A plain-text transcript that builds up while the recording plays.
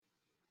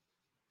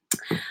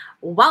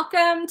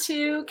Welcome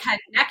to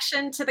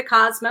Connection to the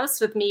Cosmos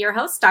with me, your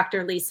host,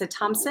 Dr. Lisa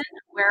Thompson,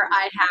 where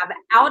I have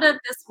out of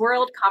this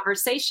world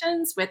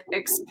conversations with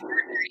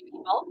extraordinary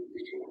people.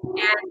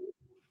 And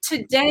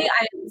today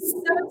I am so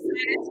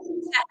excited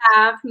to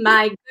have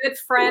my good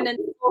friend and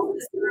soul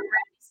sister,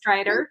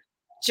 Brandi Strieter,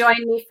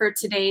 join me for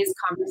today's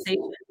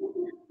conversation.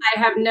 I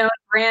have known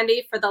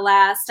Brandi for the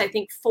last, I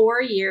think,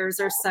 4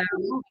 years or so.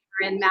 We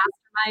were in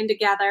mastermind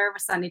together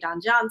with Sunny Don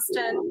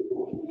Johnston.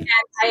 And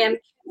I am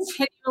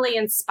continually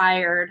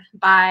inspired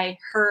by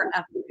her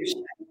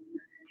evolution.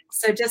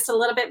 So just a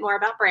little bit more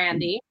about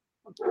Brandi.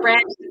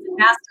 Brandi is a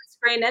master's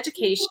degree in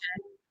education.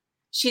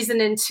 She's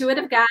an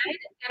intuitive guide,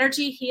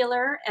 energy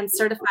healer, and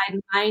certified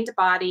mind,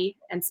 body,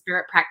 and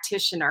spirit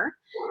practitioner.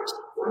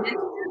 Is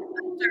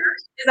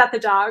that the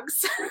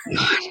dogs?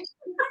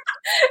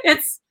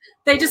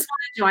 They just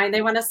want to join.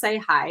 They want to say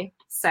hi.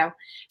 So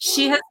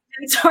she has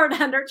mentored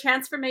under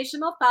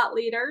transformational thought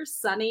leader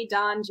Sunny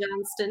Don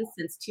Johnston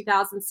since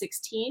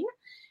 2016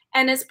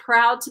 and is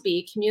proud to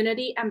be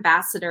community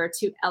ambassador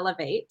to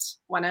Elevate,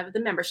 one of the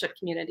membership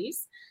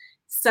communities,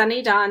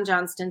 Sunny Don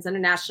Johnston's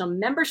international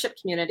membership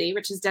community,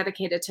 which is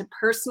dedicated to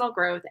personal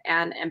growth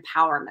and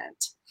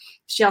empowerment.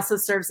 She also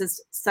serves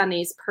as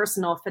Sunny's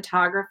personal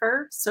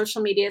photographer,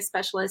 social media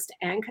specialist,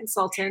 and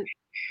consultant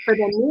for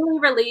the newly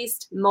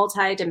released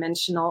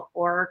multi-dimensional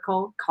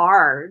oracle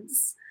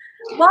cards.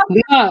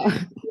 No.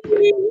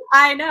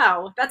 I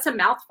know, that's a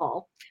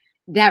mouthful.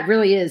 That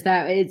really is.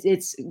 That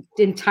it's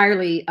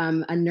entirely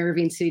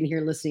unnerving sitting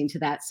here listening to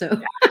that. So,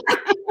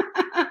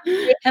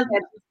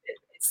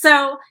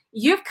 so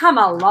you've come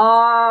a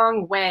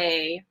long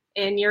way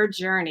in your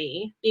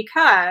journey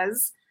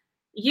because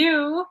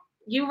you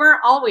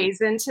weren't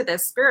always into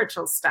this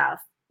spiritual stuff.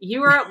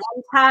 You were at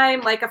one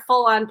time like a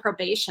full-on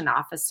probation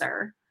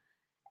officer,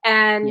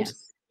 and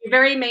yes.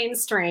 very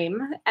mainstream.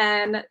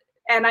 And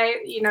I,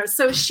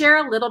 so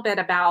share a little bit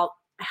about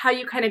how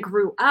you kind of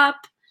grew up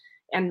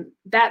and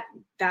that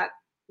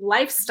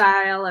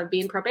lifestyle of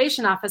being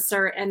probation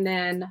officer, and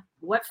then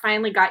what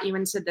finally got you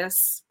into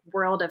this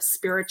world of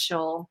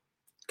spiritual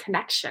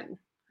connection.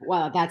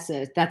 Wow, that's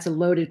a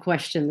loaded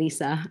question,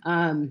 Lisa.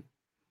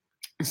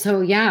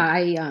 So yeah,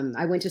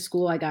 I went to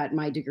school. I got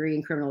my degree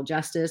in criminal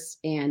justice,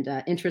 and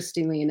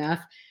interestingly enough,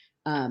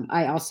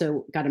 I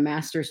also got a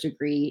master's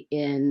degree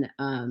in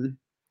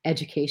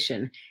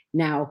education.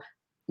 Now,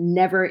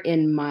 never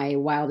in my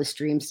wildest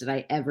dreams did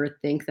I ever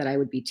think that I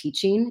would be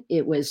teaching.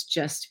 It was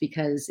just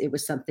because it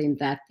was something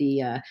that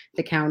the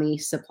county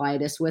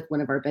supplied us with,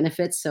 one of our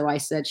benefits. So I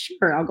said,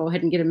 sure, I'll go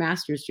ahead and get a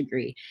master's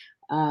degree.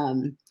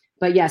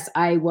 But yes,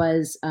 I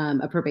was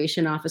a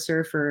probation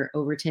officer for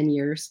over 10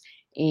 years,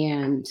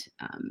 and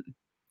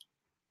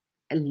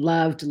I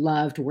loved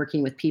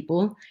working with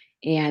people.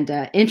 And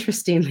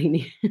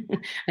interestingly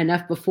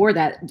enough, before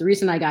that, the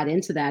reason I got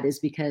into that is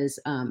because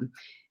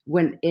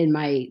when in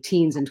my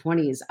teens and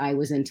 20s, I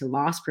was into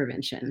loss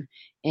prevention,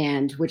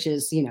 and which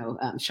is,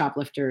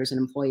 shoplifters and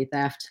employee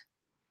theft.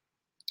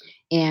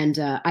 And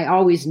I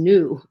always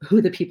knew who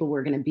the people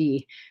were going to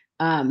be,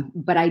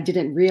 but I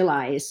didn't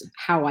realize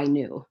how I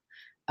knew.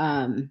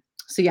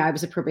 So yeah, I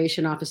was a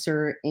probation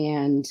officer,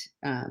 and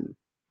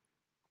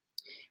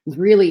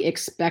really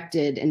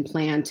expected and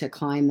planned to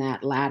climb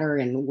that ladder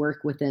and work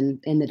in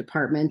the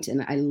department.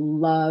 And I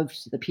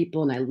loved the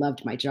people, and I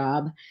loved my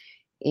job.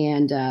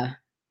 And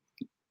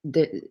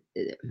the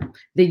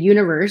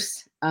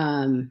universe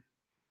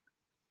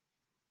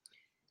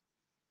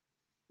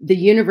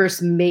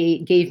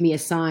gave me a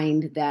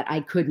sign that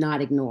I could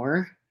not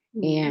ignore.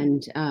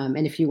 Mm-hmm.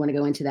 And if you want to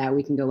go into that,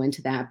 we can go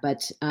into that.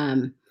 But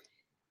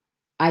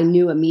I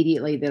knew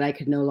immediately that I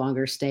could no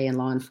longer stay in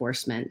law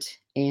enforcement,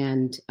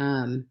 and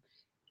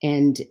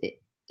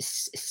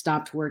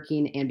stopped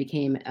working and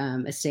became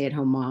a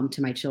stay-at-home mom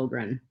to my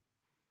children.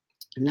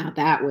 Now,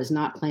 that was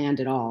not planned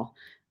at all.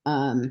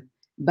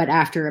 But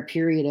after a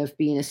period of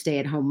being a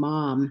stay-at-home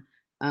mom,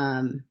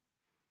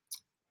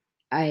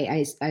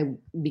 I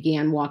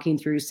began walking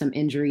through some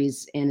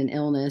injuries and an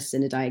illness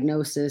and a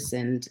diagnosis,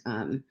 and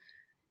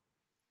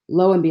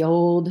lo and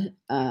behold,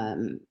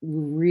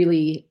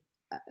 really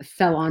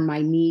fell on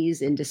my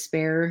knees in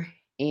despair,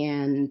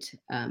 and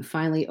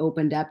finally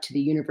opened up to the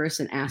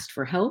universe and asked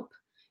for help,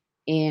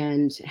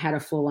 and had a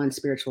full-on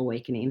spiritual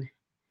awakening.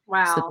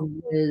 Wow. So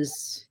it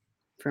was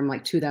from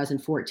like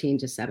 2014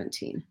 to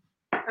 17.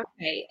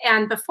 Okay.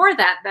 And before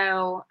that,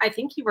 though, I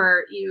think you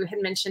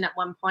had mentioned at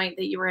one point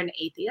that you were an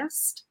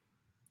atheist.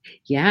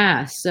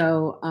 Yeah.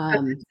 So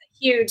that's a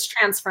huge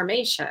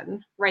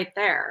transformation right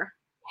there.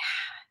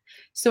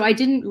 So I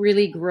didn't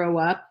really grow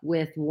up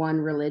with one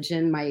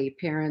religion. My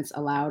parents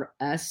allowed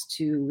us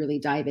to really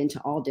dive into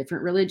all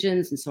different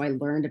religions. And so I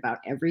learned about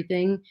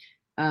everything.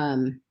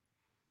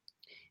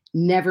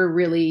 Never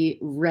really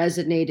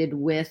resonated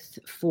with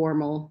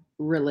formal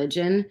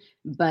religion,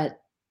 but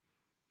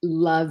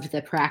loved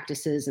the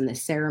practices and the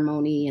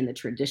ceremony and the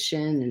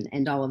tradition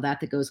and all of that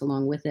goes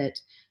along with it.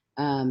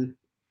 I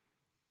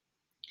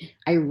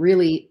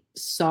really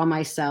saw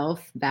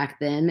myself back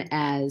then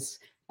as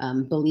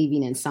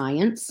believing in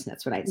science.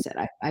 That's what I said.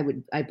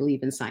 I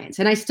believe in science,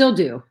 and I still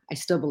do. I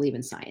still believe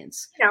in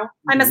science.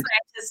 I'm a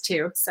scientist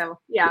too. So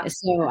yeah.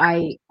 So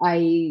I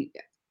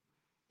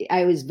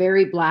was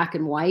very black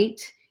and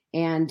white,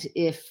 and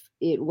if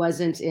it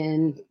wasn't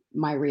in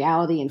my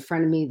reality in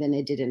front of me, then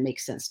it didn't make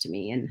sense to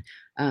me.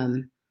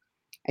 And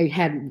I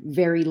had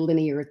very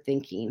linear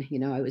thinking.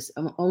 I was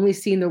only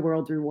seeing the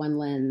world through one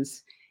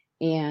lens,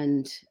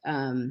 and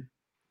then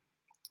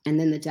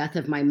the death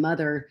of my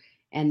mother,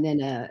 and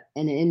then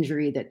an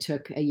injury that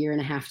took a year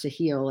and a half to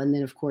heal, and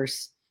then of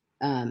course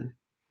the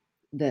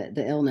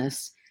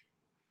illness.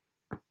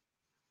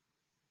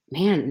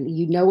 Man,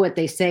 what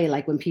they say,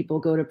 like when people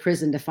go to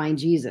prison to find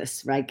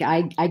Jesus, right?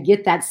 I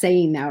get that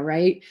saying now,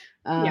 right?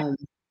 Yeah.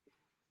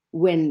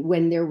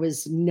 When there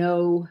was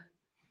nothing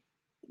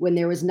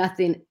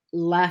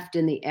left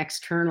in the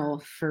external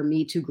for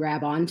me to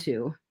grab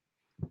onto,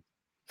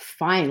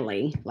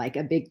 finally, like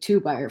a big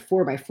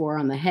 4x4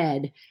 on the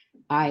head,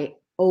 I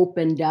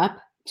opened up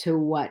to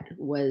what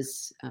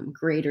was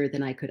greater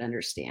than I could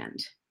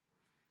understand.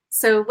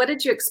 So what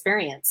did you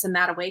experience in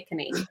that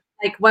awakening?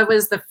 Like, what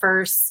was the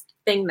first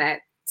thing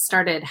that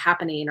started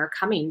happening or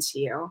coming to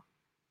you?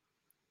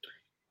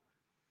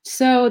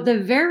 So the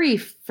very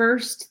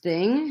first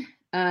thing,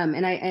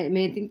 and I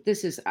mean, I think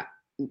this is,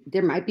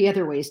 there might be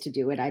other ways to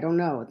do it. I don't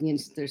know.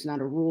 There's not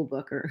a rule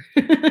book or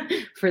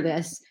for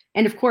this.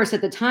 And of course,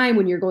 at the time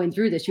when you're going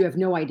through this, you have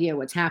no idea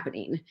what's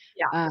happening.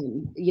 Yeah.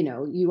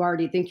 You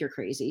already think you're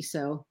crazy.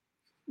 So,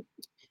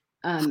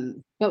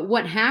 but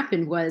what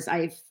happened was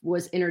I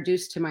was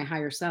introduced to my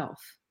higher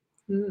self.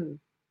 Mm.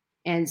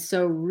 And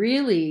so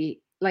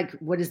really, like,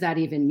 what does that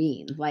even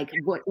mean? Like,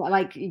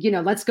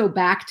 let's go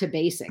back to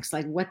basics.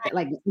 Like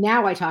like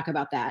now I talk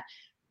about that,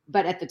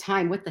 but at the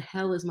time, what the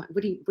hell is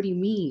what do you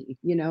mean?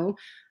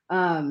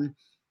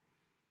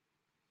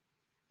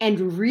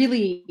 And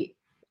really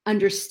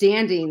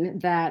understanding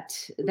that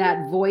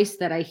voice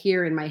that I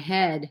hear in my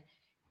head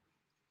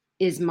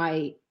is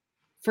my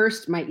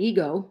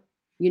ego,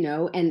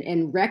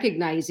 and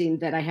recognizing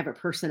that I have a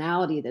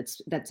personality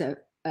that's a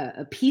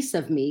piece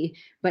of me,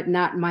 but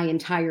not my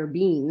entire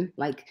being.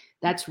 Like,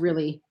 that's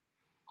really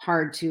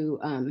hard to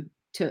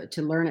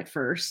learn at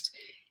first.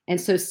 And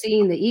so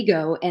seeing the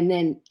ego, and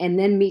then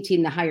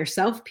meeting the higher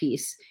self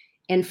piece.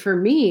 And for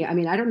me, I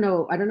mean, I don't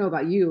know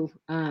about you,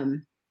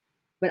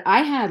 but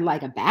I had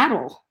like a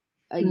battle.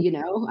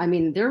 Mm. I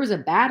mean, there was a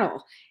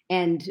battle,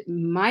 and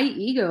my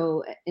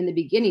ego in the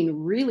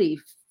beginning really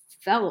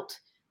felt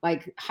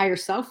like higher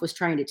self was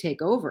trying to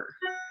take over.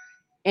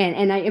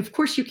 And of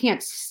course, you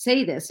can't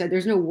say this. So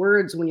there's no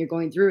words when you're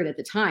going through it at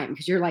the time,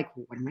 because you're like,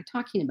 what am I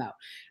talking about?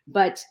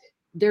 But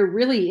there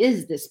really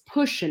is this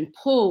push and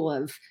pull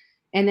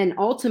and then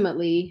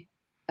ultimately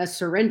a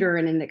surrender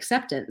and an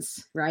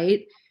acceptance,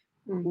 right?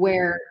 Mm-hmm.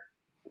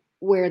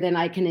 Where then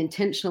I can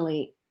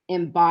intentionally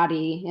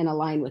embody and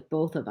align with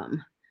both of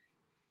them.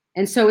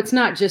 And so it's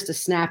not just a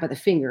snap of the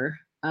finger.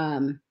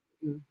 But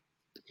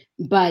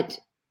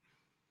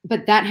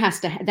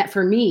that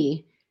for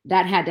me,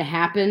 that had to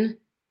happen.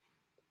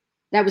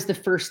 That was the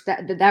first,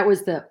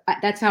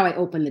 that's how I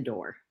opened the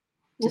door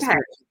to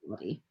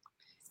spirituality.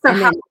 So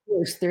And then of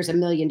course there's a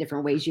million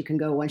different ways you can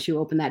go once you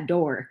open that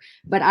door.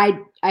 But I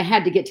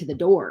had to get to the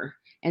door.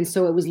 And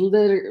so it was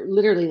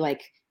literally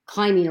like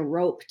climbing a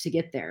rope to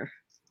get there.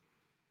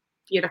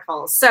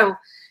 Beautiful. So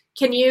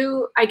can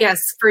you, I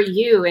guess, for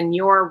you, in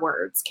your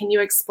words, can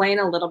you explain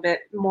a little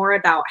bit more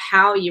about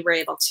how you were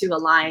able to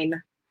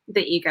align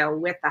the ego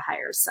with the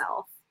higher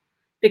self?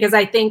 Because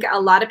I think a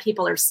lot of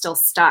people are still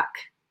stuck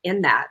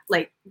in that.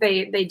 Like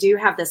they do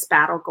have this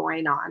battle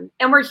going on,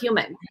 and we're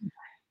human.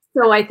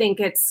 So I think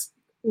it's,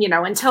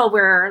 until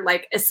we're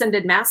like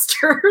ascended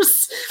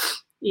masters,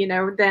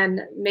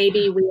 then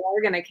maybe we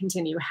are going to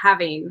continue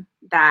having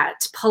that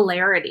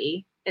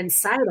polarity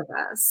inside of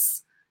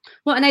us.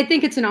 Well, and I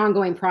think it's an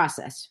ongoing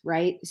process,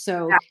 right?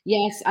 So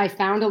yes, I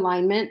found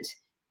alignment,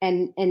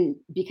 and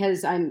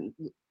because I'm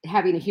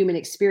having a human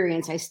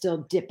experience, I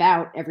still dip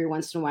out every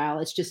once in a while.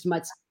 It's just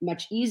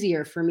much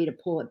easier for me to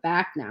pull it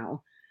back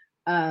now.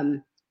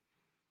 But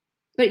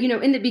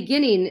in the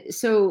beginning,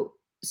 so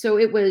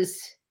it was,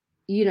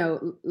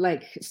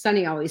 like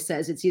Sunny always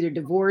says, it's either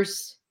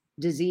divorce,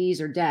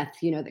 disease, or death,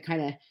 that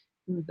kind of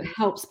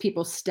helps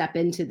people step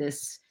into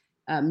this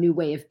new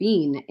way of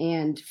being.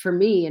 And for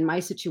me, in my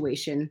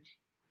situation,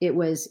 it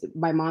was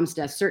my mom's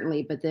death,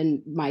 certainly, but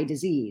then my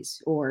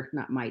disease, or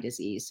not my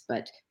disease,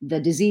 but the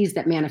disease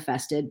that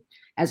manifested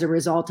as a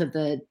result of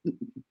the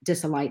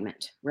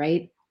disalignment,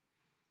 right?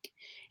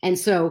 And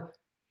so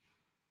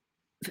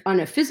on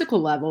a physical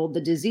level,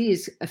 the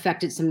disease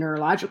affected some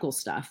neurological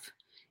stuff.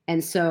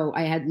 And so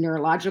I had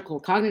neurological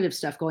cognitive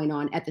stuff going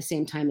on at the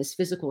same time as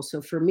physical.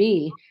 So for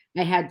me,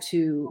 I had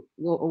to,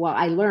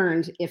 I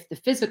learned, if the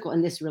physical,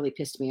 and this really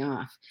pissed me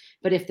off,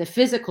 but if the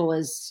physical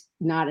is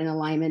not in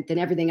alignment, then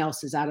everything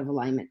else is out of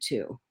alignment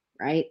too.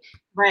 Right.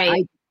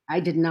 Right. I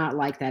did not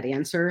like that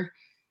answer,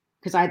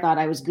 because I thought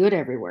I was good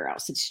everywhere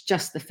else. It's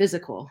just the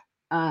physical.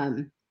 I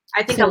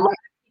think a lot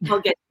of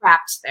people get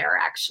trapped there,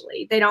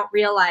 actually. They don't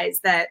realize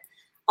that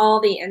all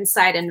the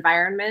inside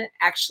environment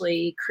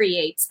actually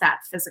creates that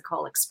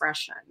physical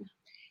expression.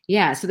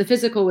 Yeah, so the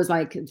physical was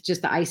like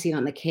just the icing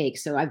on the cake.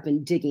 So I've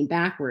been digging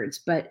backwards.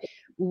 But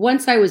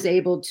once I was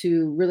able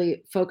to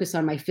really focus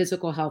on my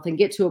physical health and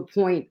get to a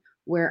point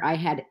where I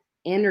had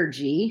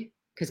energy,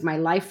 because my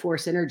life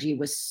force energy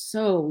was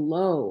so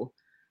low.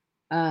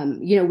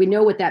 We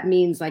know what that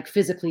means, like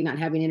physically not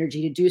having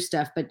energy to do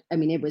stuff, but I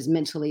mean, it was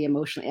mentally,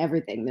 emotionally,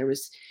 everything.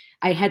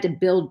 I had to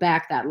build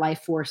back that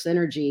life force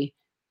energy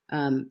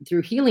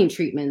through healing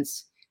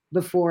treatments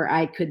before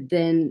I could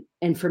then,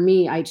 and for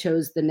me, I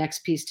chose the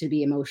next piece to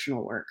be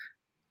emotional work.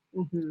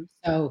 Mm-hmm.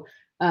 So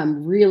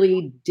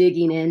really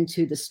digging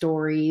into the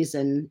stories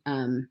and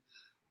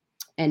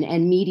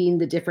meeting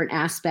the different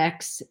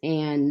aspects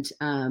and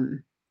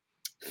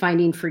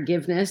finding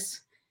forgiveness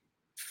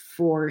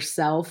for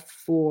self,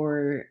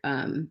 for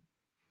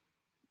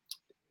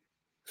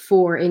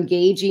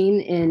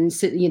engaging in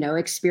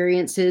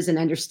experiences and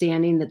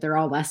understanding that they're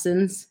all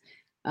lessons.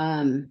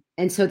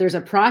 And so there's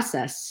a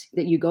process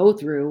that you go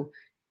through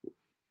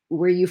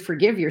where you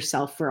forgive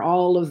yourself for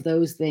all of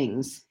those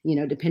things,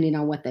 depending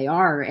on what they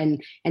are.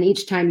 And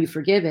each time you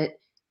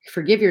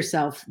forgive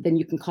yourself, then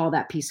you can call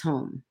that piece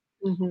home.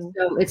 Mm-hmm.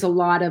 So it's a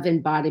lot of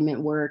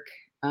embodiment work.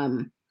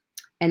 And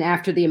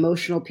after the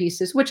emotional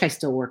pieces, which I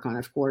still work on,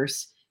 of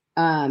course,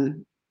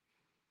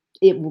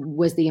 it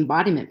was the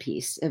embodiment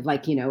piece of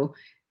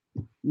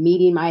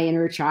meeting my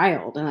inner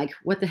child. And like,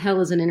 what the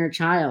hell is an inner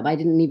child? I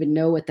didn't even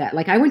know what that,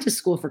 like, I went to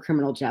school for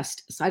criminal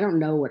justice. I don't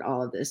know what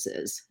all of this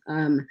is.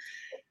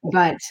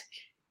 But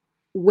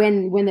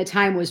when the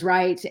time was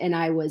right and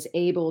I was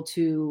able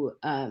to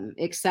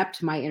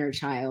accept my inner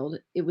child,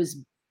 it was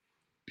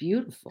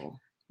beautiful,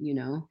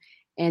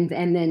 and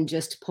then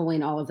just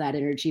pulling all of that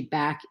energy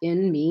back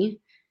in me.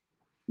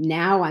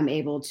 Now I'm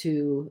able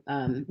to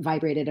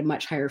vibrate at a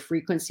much higher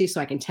frequency so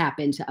I can tap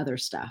into other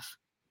stuff.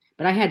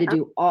 But I had to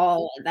do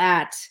all of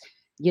that,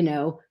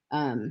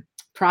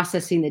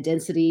 processing the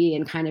density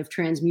and kind of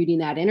transmuting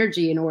that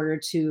energy in order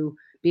to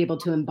be able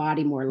to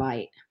embody more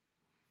light.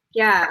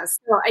 Yeah.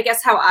 So I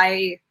guess how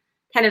I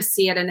kind of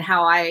see it and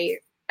how I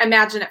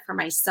imagine it for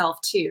myself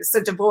too.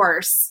 So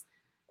divorce,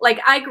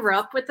 like I grew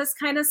up with this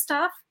kind of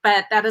stuff,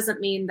 but that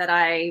doesn't mean that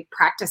I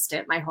practiced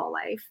it my whole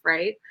life,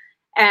 right?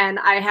 And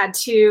I had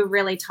two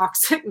really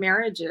toxic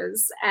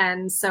marriages.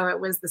 And so it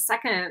was the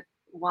second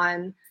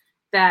one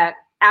that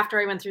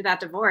after I went through that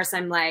divorce,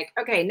 I'm like,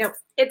 okay, no,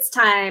 it's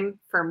time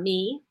for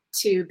me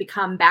to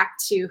become back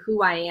to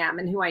who I am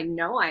and who I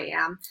know I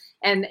am.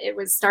 And it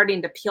was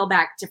starting to peel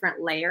back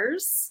different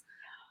layers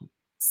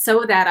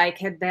so that I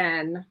could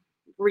then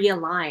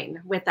realign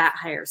with that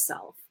higher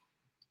self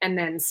and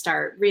then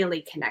start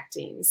really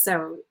connecting.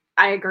 So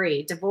I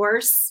agree.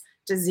 Divorce,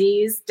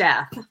 disease,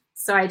 death.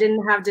 So I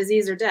didn't have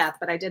disease or death,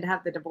 but I did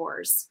have the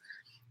divorce,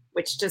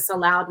 which just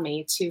allowed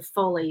me to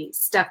fully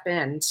step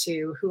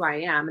into who I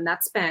am. And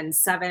that's been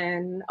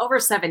over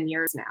 7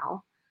 years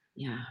now.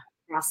 Yeah.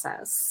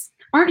 Process.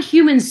 Aren't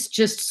humans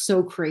just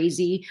so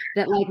crazy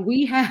that like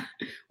we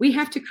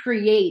have to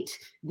create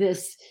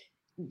this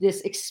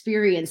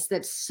experience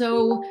that's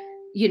so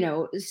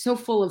so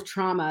full of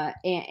trauma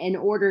in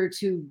order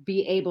to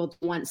be able to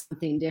want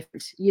something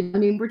different. I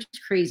mean, we're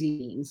just crazy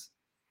beings.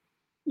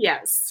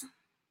 Yes.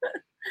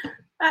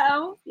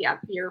 Oh, yeah,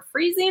 you're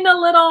freezing a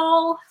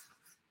little.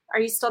 Are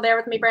you still there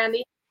with me,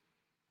 Brandi?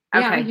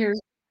 Yeah, Okay. I'm here.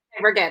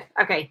 Okay, we're good.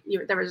 Okay,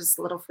 there was just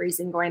a little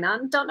freezing going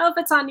on. Don't know if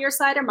it's on your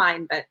side or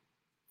mine, but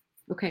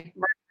okay,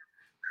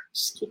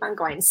 just keep on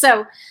going.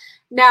 So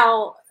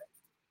now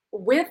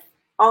with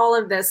all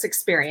of this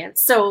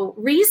experience, so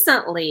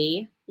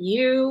recently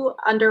you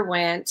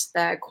underwent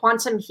the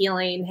quantum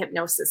healing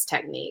hypnosis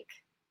technique,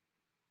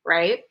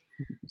 right?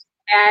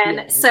 And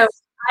yes. so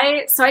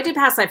I do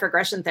past life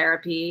regression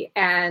therapy,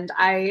 and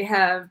I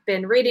have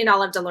been reading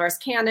all of Dolores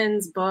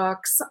Cannon's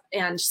books,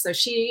 and so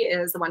she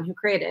is the one who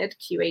created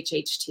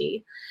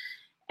QHHT.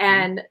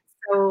 And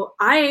so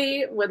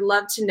I would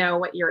love to know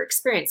what your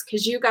experience,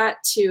 because you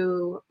got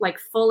to like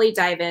fully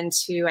dive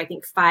into, I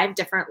think, 5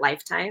 different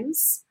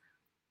lifetimes,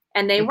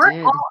 and they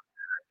weren't all.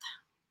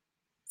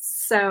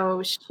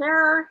 So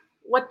share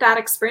what that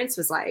experience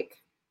was like,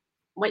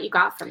 what you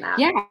got from that.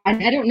 Yeah,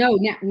 I don't know.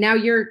 Now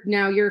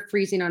you're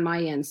freezing on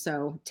my end.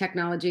 So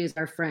technology is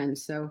our friend.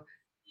 So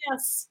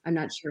Yes. I'm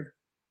not sure.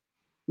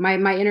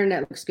 My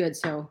internet looks good.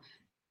 So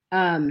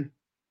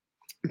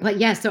but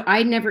yeah, so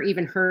I never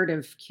even heard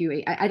of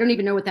QA. I don't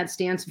even know what that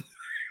stands for.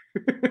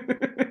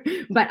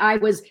 But I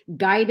was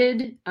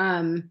guided.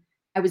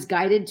 I was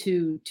guided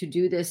to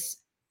do this.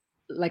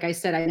 Like I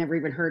said, I never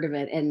even heard of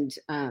it, and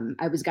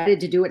I was guided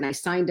to do it, and I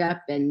signed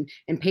up and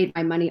paid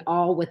my money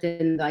all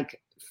within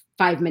like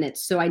 5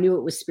 minutes. So I knew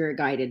it was spirit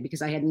guided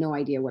because I had no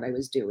idea what I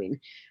was doing.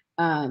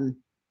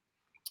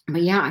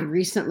 But yeah, I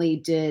recently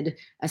did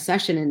a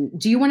session. And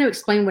do you want to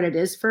explain what it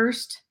is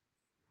first?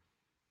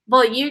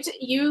 Well,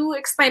 you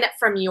explain it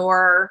from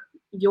your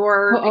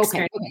Oh, okay,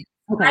 experience.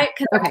 okay,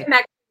 Because okay. I'm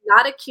actually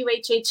not a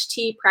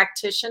QHHT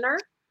practitioner,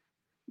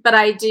 but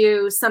I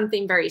do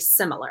something very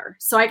similar.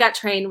 So I got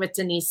trained with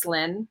Denise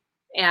Lynn,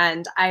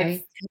 and I've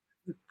Okay.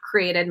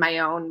 created my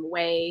own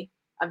way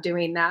of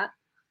doing that.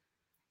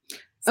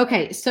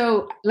 Okay,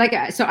 so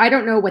so I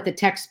don't know what the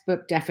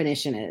textbook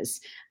definition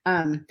is.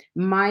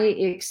 My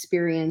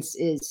experience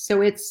is,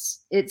 so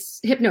it's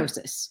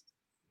hypnosis.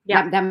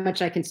 Yeah. That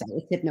much I can say.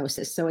 It's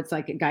hypnosis. So it's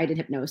like a guided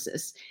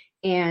hypnosis.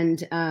 And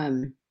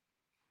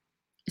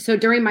so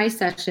during my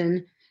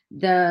session,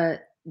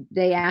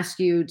 they ask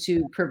you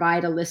to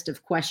provide a list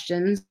of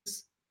questions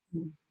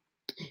Mhm.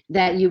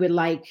 that you would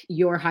like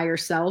your higher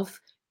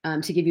self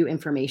to give you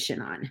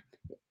information on.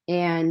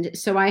 And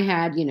so I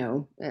had,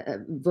 a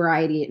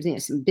variety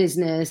of, some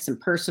business, some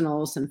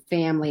personal, some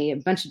family, a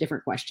bunch of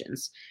different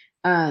questions.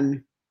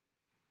 Um,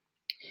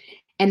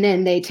 and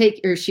then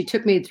she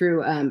took me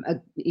through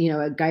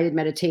a guided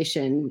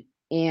meditation,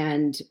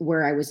 and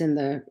where I was in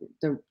the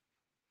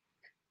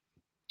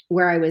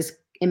where I was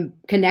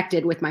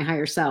connected with my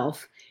higher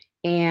self.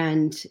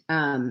 And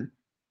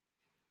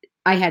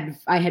I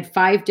had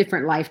 5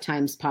 different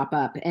lifetimes pop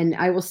up. And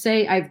I will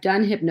say I've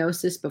done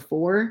hypnosis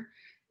before.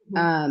 Mhm.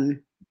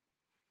 Um,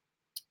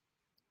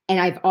 and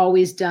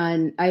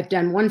I've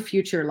done one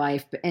future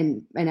life,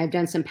 and I've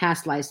done some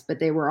past lives, but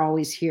they were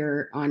always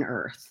here on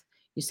Earth.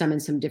 Some in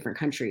some different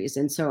countries.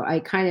 And so I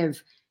kind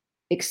of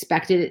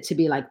expected it to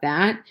be like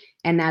that.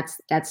 And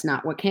that's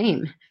not what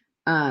came.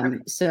 Okay.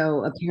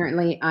 So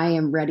apparently I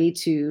am ready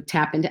to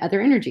tap into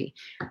other energy.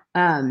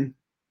 Um,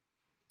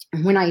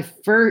 my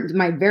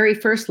very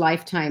first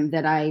lifetime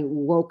that I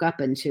woke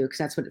up into, because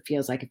that's what it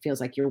feels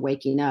like you're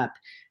waking up.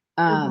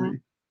 Mhm.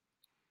 Um,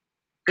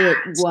 it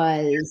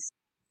was,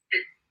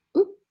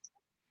 oop,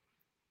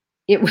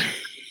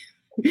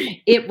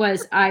 it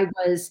was, I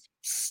was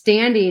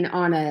standing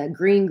on a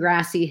green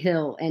grassy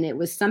hill, and it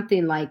was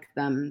something like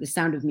The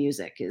Sound of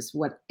Music is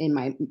what in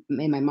my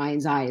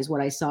mind's eye is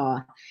what I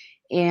saw.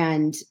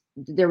 And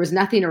there was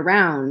nothing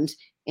around,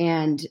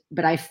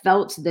 but I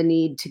felt the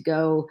need to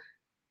go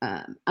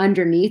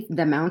underneath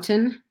the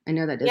mountain. I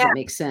know that Yeah. doesn't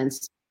make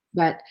sense,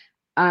 but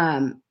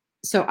um,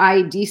 so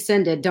I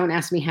descended. Don't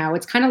ask me how.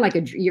 It's kind of like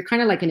you're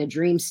kind of like in a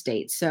dream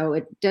state. So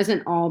it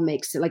doesn't all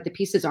make sense. Like the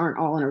pieces aren't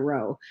all in a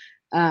row.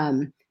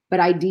 But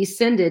I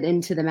descended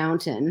into the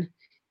mountain,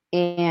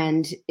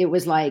 and it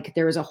was like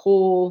there was a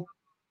whole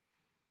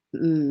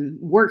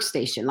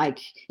workstation. Like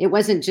it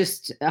wasn't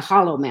just a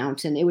hollow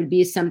mountain. It would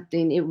be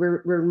something. It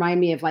remind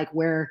me of like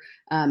where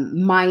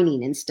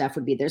mining and stuff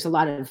would be. There's a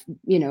lot of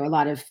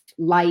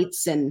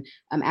lights and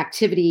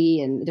activity,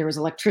 and there was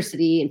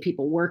electricity and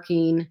people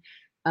working.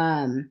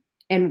 Um,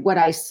 and what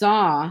I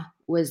saw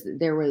was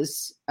there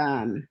was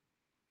God,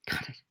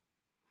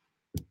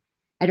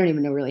 I don't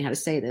even know really how to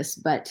say this,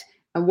 but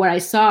what I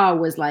saw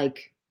was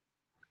like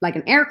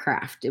an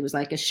aircraft. It was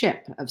like a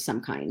ship of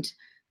some kind.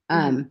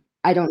 Mhm.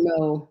 I don't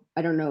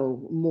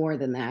know more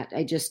than that.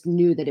 I just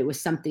knew that it was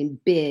something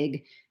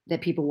big that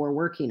people were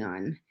working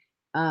on.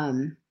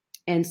 Um,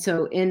 and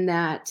so in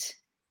that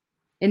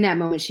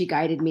moment, she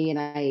guided me, and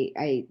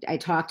I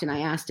talked, and I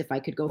asked if I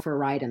could go for a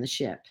ride on the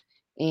ship,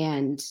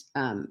 and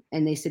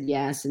they said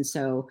yes. And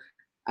so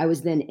I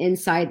was then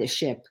inside the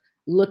ship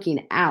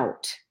looking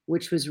out,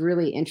 which was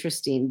really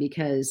interesting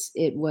because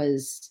it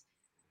was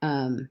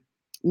um,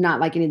 not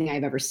like anything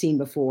I've ever seen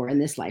before in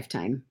this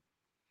lifetime.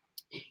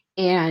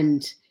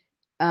 And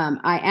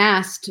I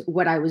asked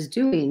what I was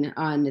doing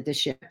on the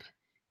ship.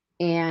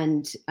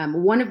 And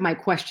one of my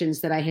questions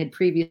that I had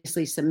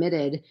previously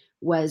submitted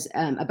was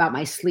about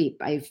my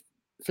sleep.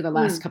 For the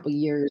last Mm. couple of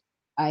years,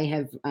 I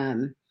have,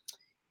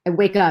 I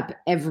wake up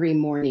every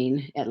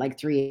morning at like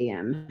 3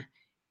 a.m.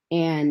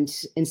 and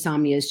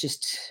insomnia is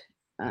just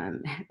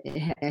um,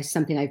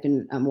 something I've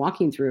been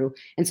walking through.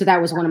 And so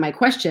that was one of my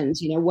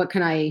questions, what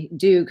can I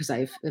do? Because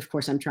of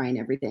course, I'm trying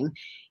everything.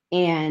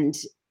 And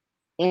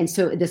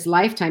so this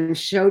lifetime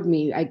showed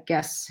me, I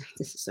guess,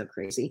 this is so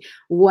crazy,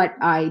 what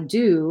I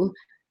do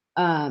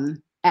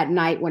at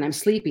night when I'm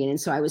sleeping. And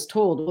so I was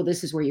told, well,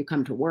 this is where you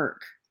come to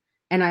work.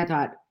 And I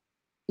thought,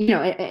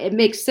 it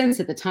makes sense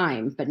at the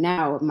time, but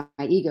now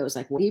my ego is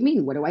like, what do you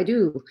mean? What do I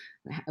do?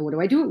 What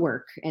do I do at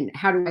work? And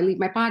how do I leave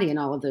my body? And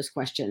all of those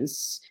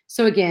questions.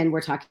 So again,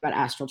 we're talking about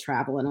astral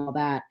travel and all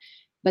that.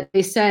 But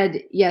they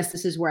said, yes,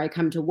 this is where I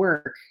come to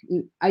work.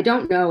 I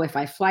don't know if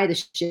I fly the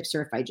ships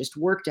or if I just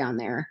work down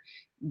there.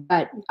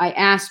 But I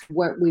asked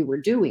what we were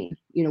doing,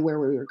 where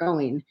we were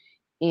going.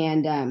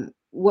 And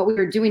what we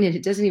were doing,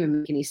 it doesn't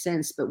even make any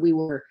sense, but we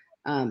were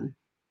um,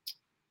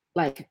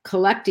 like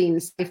collecting,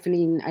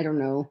 siphoning, I don't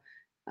know,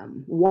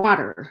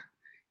 water.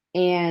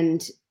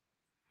 And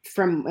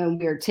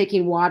we were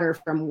taking water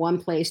from one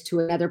place to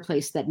another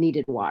place that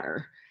needed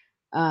water.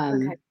 Okay.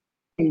 Um,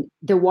 and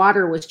the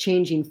water was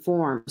changing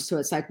form. So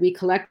it's like we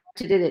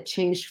collected it, it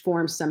changed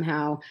form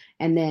somehow,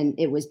 and then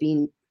it was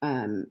being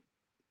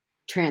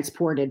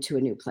transported to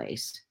a new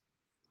place.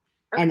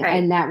 And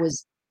Okay. that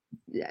was,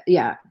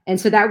 yeah. And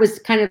so that was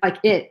kind of like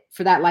it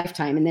for that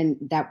lifetime. And then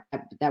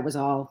that was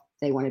all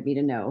they wanted me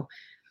to know.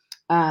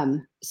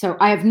 So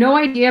I have no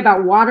idea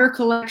about water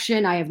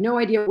collection. I have no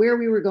idea where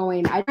we were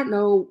going. I don't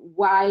know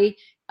why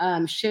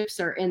ships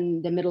are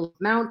in the middle of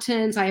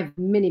mountains. I have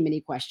many,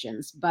 many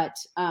questions. But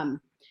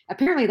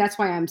apparently that's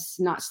why I'm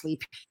not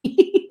sleeping.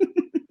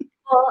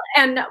 Well,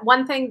 and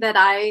one thing that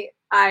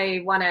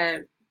I want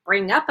to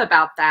bring up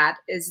about that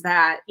is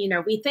that,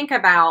 we think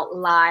about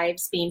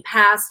lives being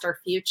past or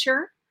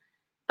future,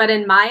 but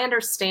in my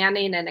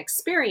understanding and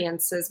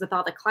experiences with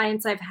all the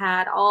clients I've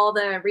had, all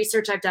the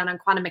research I've done on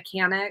quantum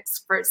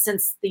mechanics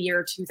since the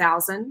year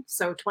 2000,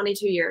 so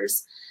 22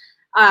 years,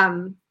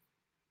 um,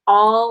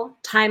 all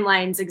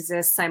timelines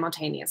exist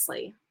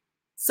simultaneously.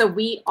 So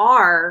we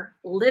are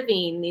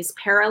living these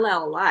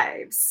parallel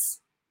lives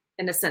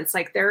in a sense.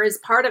 Like there is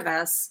part of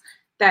us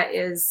that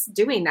is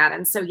doing that.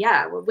 And so,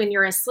 yeah, when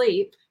you're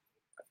asleep,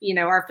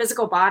 our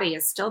physical body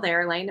is still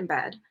there laying in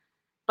bed.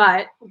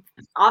 But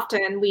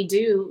often we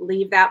do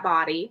leave that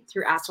body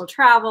through astral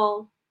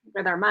travel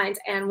with our minds,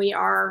 and we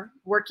are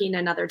working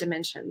in other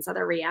dimensions,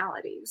 other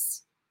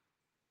realities.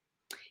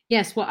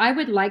 Yes, well, I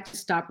would like to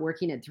stop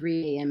working at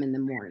 3 a.m. in the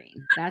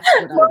morning. That's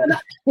what I would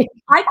like.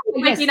 I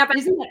keep Yes, waking up at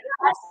isn't that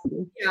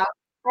awesome? yeah,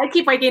 I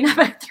keep waking up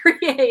at 3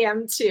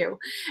 a.m. too.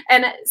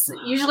 And it's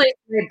usually it's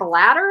my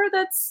bladder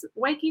that's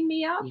waking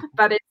me up, Yeah,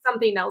 but it's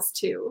something else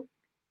too.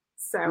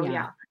 So yeah,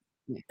 yeah,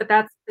 yeah. but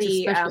that's It's a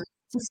the special,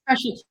 it's a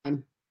special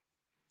time.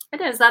 it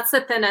is. That's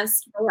the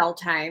thinnest veil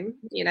time,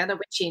 the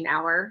witching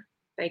hour,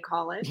 they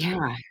call it.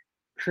 Yeah,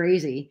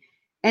 crazy.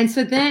 And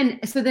so then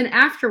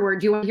afterward,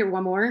 do you want to hear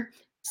one more?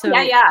 Oh,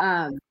 yeah, So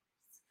yeah.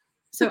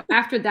 so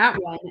after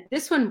that one,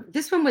 this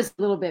one was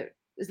a little bit,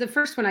 the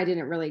first one I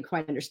didn't really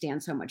quite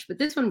understand so much, but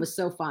this one was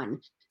so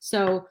fun.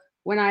 So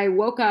when I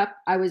woke up,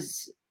 I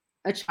was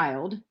a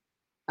child.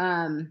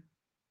 Um,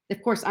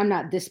 of course, I'm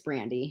not this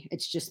Brandi.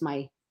 It's just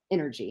my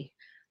energy.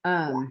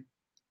 Um,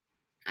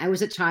 I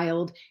was a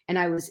child and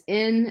I was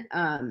in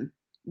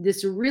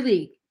this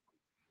really,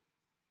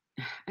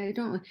 I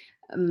don't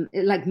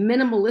like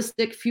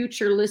minimalistic,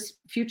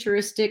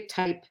 futuristic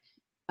type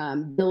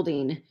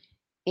building,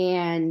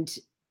 and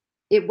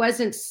it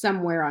wasn't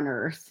somewhere on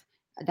Earth.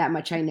 That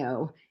much I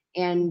know.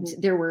 And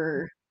Mhm. there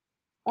were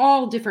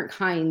all different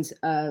kinds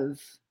of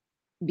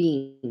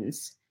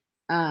beings,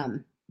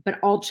 but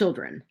all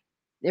children.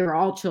 They were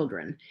all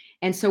children.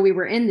 And so we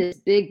were in this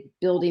big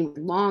building with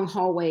long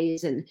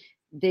hallways, and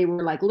they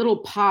were like little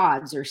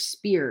pods or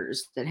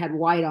spears that had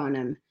white on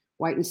them,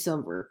 white and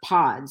silver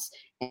pods.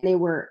 And they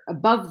were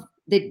above,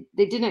 they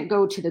didn't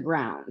go to the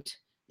ground.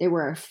 They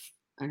were,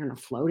 I don't know,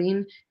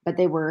 floating, but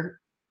they were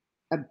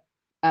up,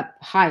 up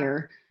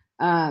higher.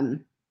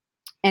 Um,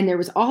 and there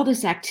was all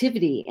this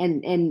activity,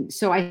 and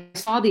so I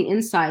saw the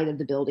inside of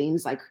the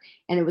buildings, like,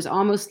 and it was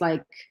almost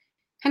like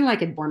kind of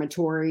like a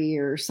dormitory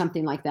or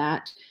something like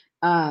that.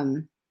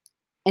 Um,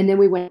 and then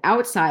we went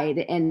outside,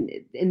 and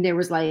there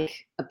was like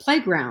a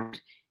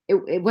playground.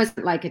 It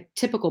wasn't like a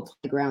typical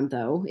playground,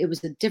 though. It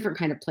was a different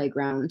kind of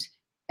playground.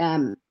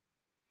 Um,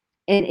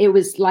 and it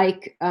was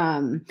like,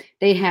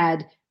 they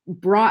had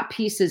brought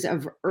pieces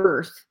of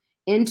earth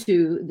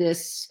into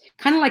this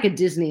kind of like a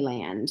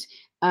Disneyland,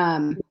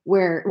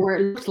 where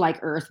it looked like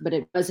Earth, but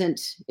it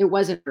wasn't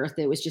Earth.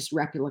 It was just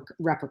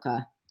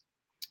replica.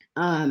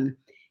 Um,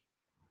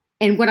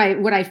 and what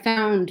I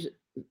found,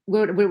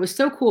 what was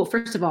so cool,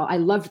 first of all, I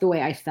loved the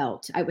way I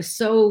felt. I was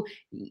so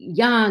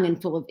young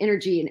and full of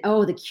energy, and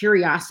oh, the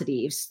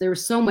curiosity. There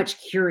was so much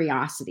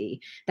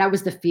curiosity. That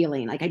was the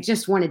feeling. Like I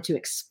just wanted to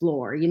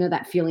explore. You know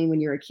that feeling when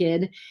you're a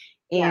kid.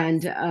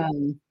 Yes.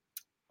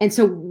 And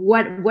so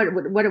what it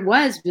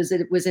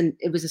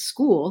was a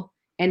school,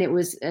 and it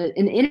was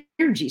an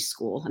energy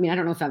school. I mean, I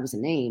don't know if that was a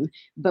name,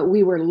 but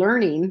we were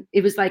learning.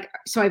 It was like,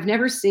 so I've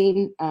never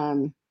seen,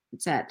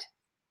 what's that?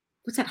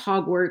 What's that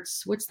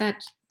Hogwarts? What's that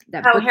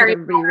Oh, book that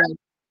everybody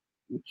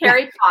read? Yeah,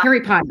 Harry Potter.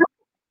 Harry Potter.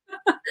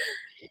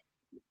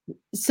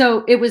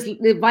 So it was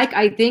like,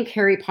 I think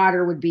Harry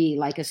Potter would be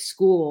like a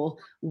school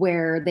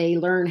where they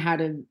learn how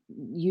to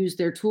use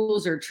their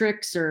tools or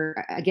tricks,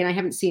 or again, I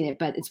haven't seen it,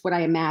 but it's what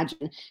I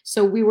imagine.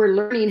 So we were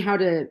learning how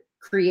to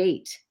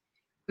create.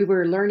 We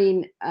were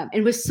learning,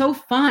 it was so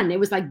fun. It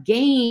was like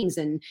games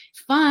and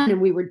fun, and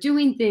we were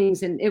doing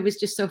things, and it was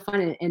just so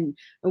fun. And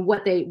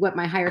what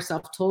my higher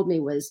self told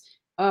me was,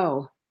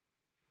 oh,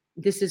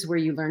 this is where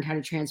you learned how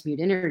to transmute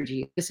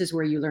energy. This is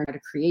where you learn how to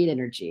create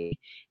energy.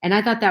 And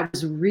I thought that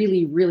was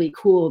really, really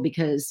cool,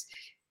 because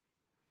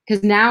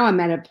now I'm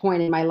at a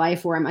point in my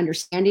life where I'm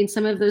understanding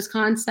some of those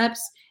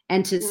concepts,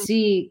 and to Mm,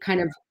 see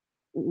kind of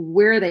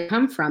where they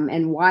come from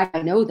and why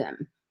I know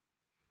them,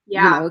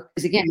 yeah.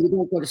 because again, we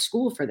don't go to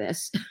school for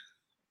this.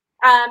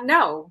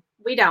 No,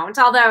 we don't.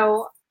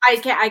 Although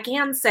I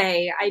can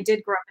say I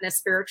did grow up in a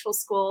spiritual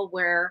school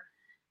where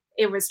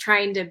it was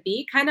trying to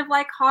be kind of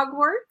like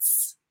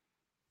Hogwarts.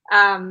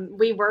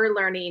 We were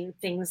learning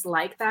things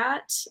like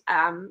that.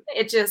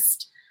 It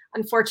just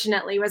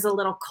unfortunately was a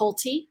little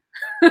culty.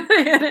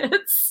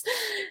 It's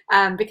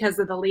because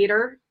of the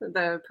leader,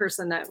 the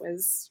person that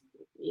was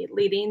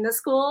leading the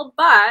school,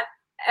 but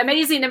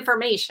amazing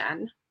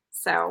information.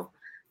 So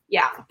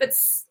yeah,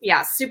 it's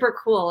yeah, super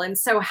cool. And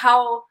so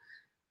how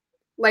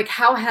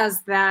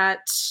has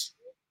that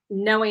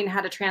knowing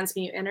how to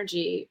transmute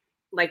energy,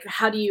 like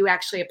how do you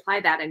actually apply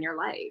that in your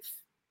life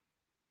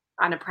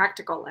on a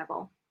practical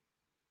level?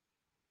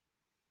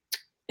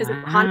 Is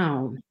it con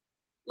Wow.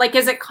 like,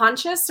 is it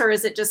conscious or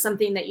is it just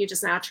something that you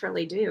just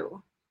naturally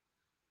do?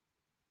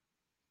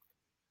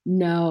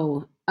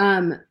 No.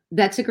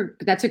 That's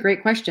a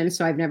great question.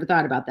 So I've never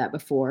thought about that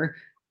before.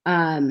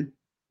 Um,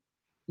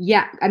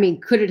 yeah, I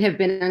mean, could it have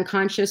been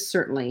unconscious?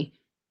 Certainly.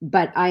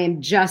 But I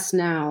am just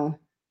now,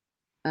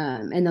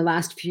 in the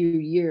last few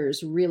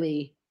years,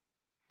 really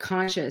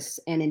conscious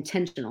and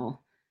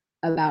intentional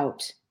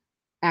about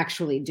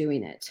actually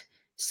doing it.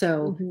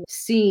 So Mhm.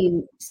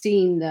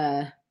 seeing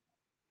the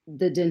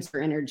denser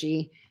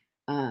energy,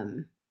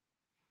 um,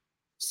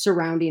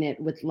 surrounding it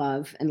with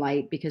love and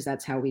light, because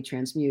that's how we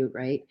transmute,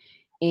 right?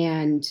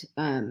 And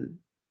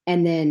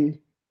then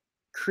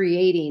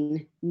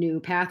creating new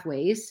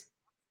pathways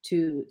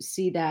to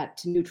see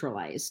that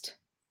neutralized.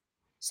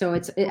 So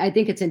I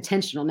think it's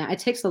intentional. Now it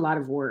takes a lot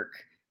of work,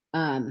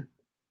 um,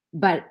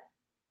 but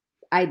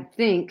I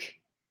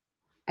think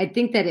I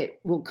think that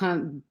it will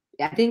come.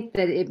 I think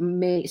that it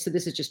may. So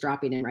this is just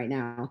dropping in right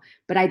now,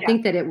 but I Yeah,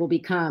 think that it will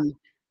become,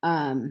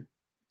 um,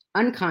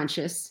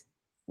 unconscious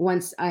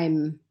once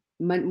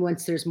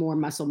once there's more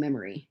muscle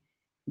memory.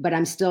 But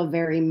I'm still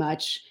very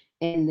much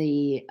in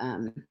the,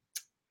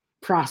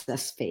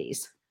 process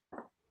phase.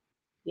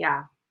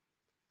 yeah.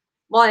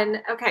 Well,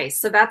 and okay,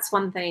 so that's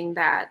one thing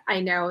that I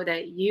know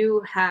that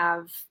you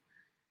have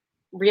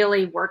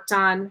really worked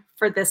on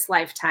for this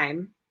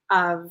lifetime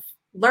of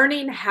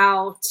learning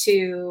how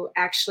to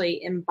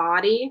actually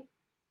embody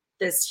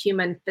this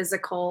human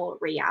physical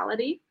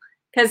reality.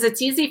 Because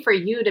it's easy for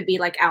you to be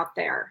like out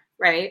there,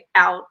 right?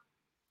 Out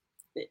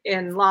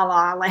in la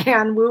la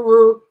land, woo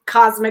woo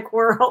cosmic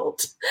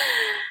world.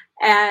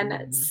 And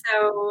Mhm.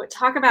 so,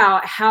 talk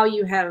about how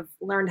you have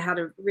learned how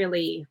to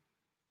really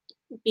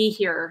be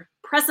here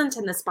present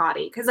in this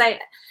body, because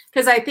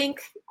I think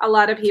a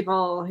lot of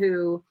people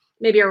who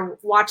maybe are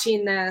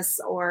watching this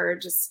or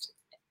just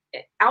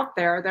out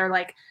there, they're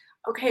like,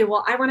 okay,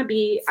 well, I want to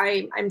be,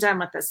 I'm done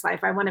with this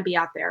life, I want to be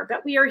out there,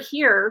 but we are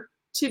here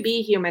to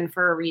be human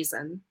for a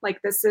reason.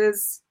 Like, this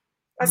is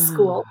a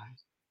school. Ah,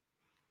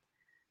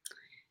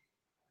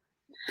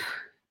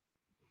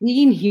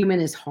 being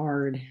human is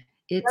hard.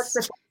 That's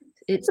It's the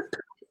it's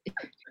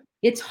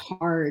it's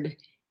hard,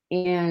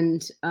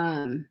 and,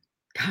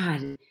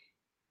 God,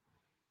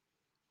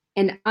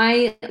 and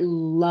I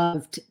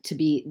loved to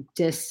be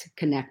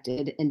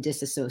disconnected and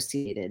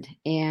disassociated,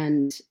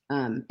 and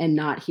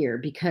not here,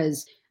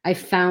 because I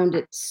found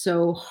it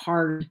so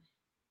hard.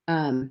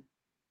 Um,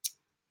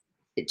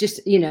 it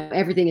just,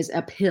 everything is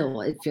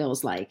uphill. It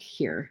feels like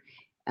here,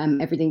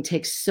 everything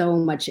takes so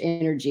much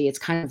energy. It's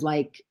kind of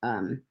like,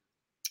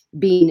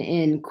 being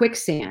in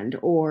quicksand,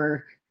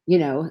 or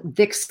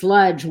thick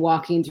sludge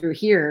walking through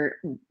here,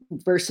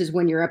 versus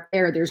when you're up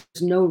there, there's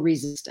no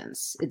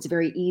resistance. It's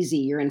very easy.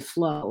 You're in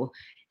flow.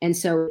 And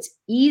so it's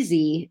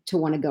easy to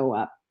want to go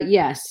up. But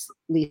yes,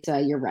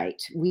 Lisa, you're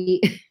right.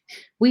 We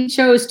we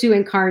chose to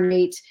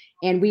incarnate,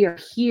 and we are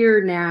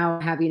here now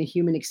having a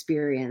human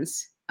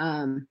experience.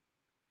 And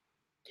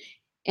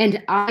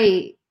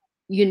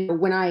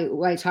when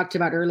I talked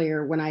about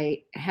earlier, when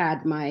I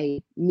had my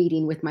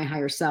meeting with my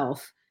higher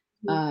self,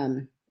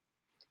 um,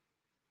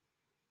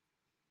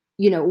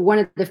 one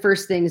of the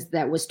first things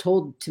that was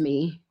told to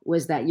me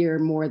was that you're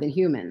more than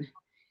human.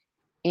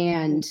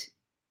 And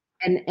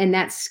and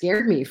that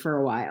scared me for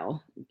a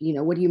while.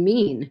 What do you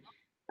mean?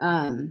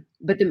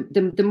 But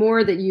the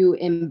more that you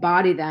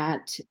embody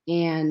that,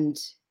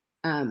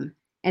 um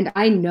and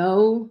I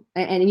know,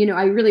 and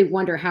I really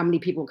wonder how many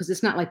people, because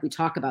it's not like we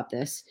talk about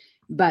this,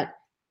 but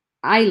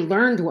I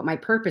learned what my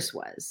purpose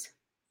was.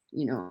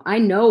 I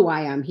know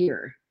why I'm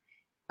here.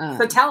 So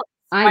Um tell us,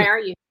 I why are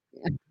you?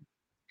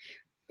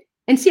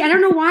 And see, I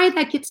don't know why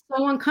that gets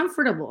so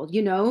uncomfortable.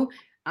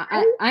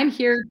 Right? I'm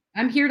here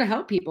to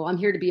help people. I'm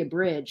here to be a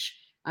bridge.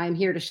 I'm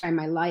here to shine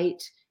my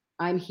light.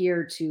 I'm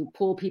here to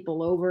pull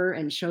people over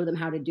and show them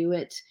how to do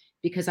it,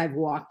 because I've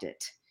walked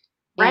it.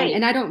 And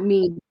Right. I don't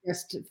mean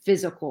just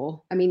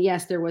physical. I mean,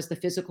 yes, there was the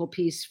physical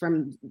piece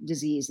from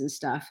disease and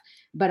stuff,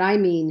 but I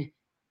mean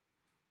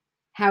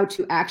how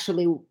to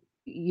actually,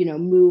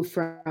 move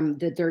from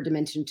the third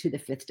dimension to the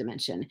fifth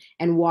dimension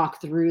and walk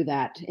through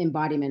that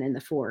embodiment in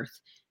the fourth.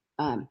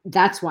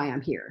 That's why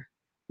I'm here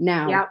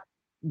now. Yep.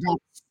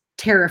 That's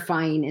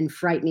terrifying and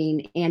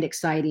frightening and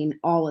exciting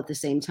all at the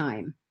same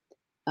time.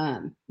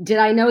 Did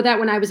I know that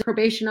when I was a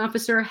probation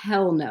officer?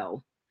 Hell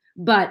no.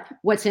 But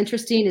what's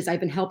interesting is I've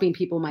been helping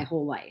people my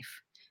whole life,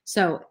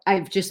 so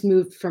I've just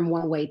moved from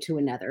one way to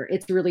another.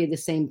 It's really the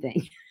same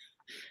thing.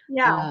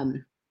 Yeah.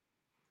 um,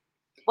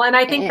 Well, and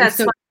I think and that's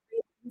so,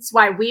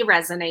 why we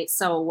resonate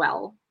so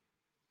well,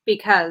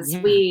 because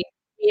yeah. we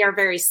are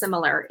very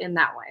similar in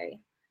that way.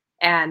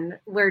 And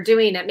we're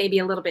doing it maybe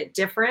a little bit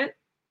different,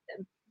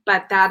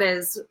 but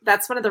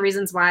that's one of the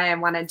reasons why I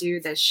want to do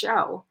this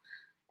show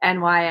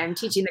and why I'm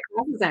teaching the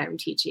classes that I'm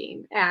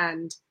teaching,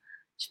 and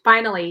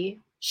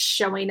finally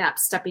showing up,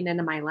 stepping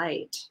into my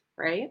light,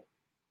 right?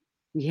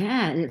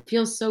 Yeah, and it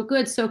feels so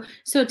good. So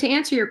to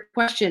answer your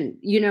question,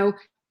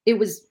 it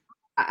was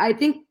I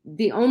think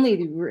the only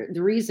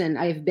the reason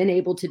I've been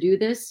able to do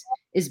this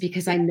is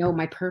because I know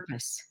my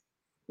purpose.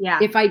 Yeah.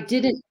 If I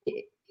didn't,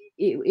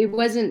 it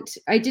wasn't,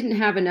 I didn't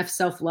have enough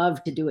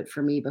self-love to do it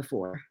for me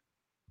before.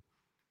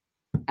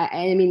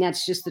 I mean,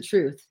 that's just the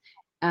truth.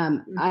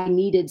 Mm. I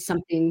needed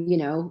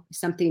something,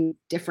 something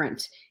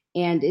different.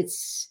 And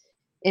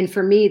and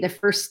for me, the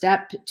first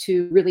step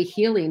to really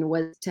healing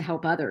was to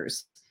help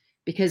others,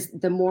 because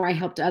the more I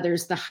helped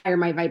others, the higher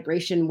my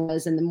vibration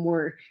was and the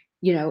more,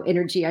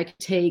 energy I could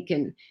take.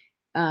 And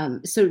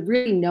so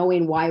really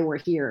knowing why we're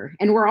here,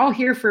 and we're all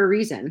here for a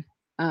reason.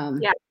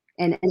 Um, Yeah.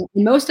 and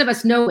most of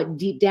us know it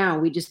deep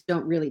down. We just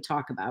don't really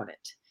talk about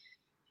it.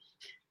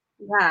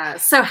 Yeah.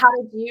 So how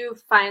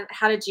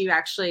did you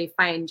actually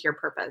find your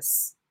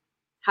purpose?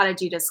 How did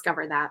you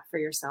discover that for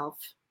yourself?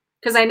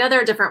 Because I know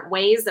there are different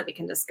ways that we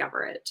can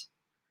discover it,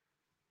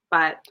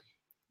 but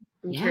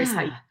I'm curious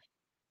how you. Yeah.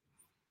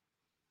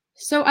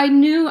 So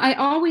I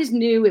always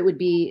knew it would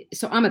be,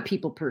 so I'm a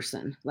people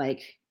person.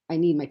 Like, I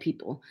need my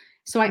people.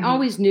 So I Mhm.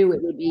 always knew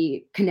it would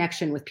be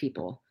connection with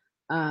people.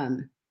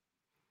 Um,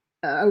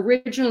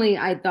 Originally,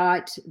 I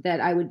thought that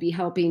I would be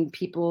helping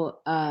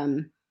people.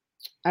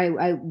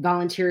 I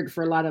volunteered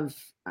for a lot of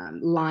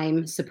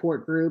Lyme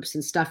support groups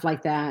and stuff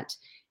like that,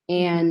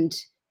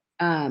 Mhm.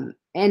 and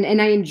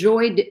and I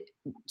enjoyed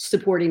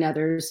supporting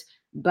others,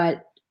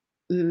 but.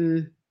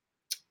 mm,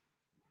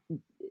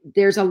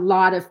 there's a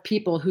lot of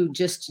people who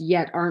just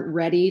yet aren't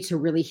ready to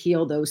really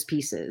heal those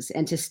pieces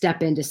and to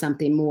step into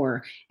something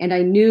more. And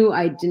I knew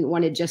I didn't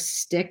want to just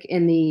stick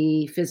in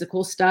the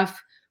physical stuff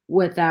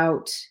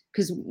without,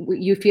 because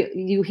you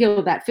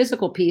heal that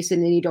physical piece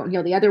and then you don't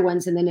heal the other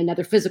ones, and then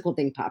another physical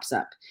thing pops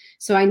up.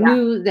 So I Yeah.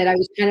 knew that I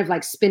was kind of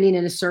like spinning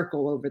in a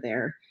circle over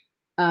there.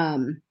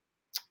 Um,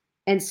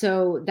 and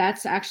so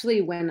that's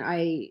actually when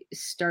I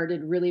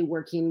started really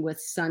working with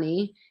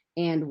Sunny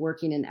and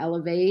working in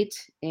Elevate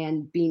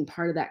and being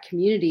part of that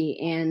community.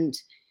 And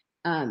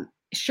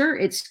sure,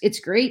 it's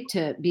great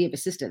to be of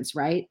assistance,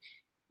 right?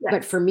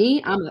 But Yes. for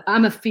me,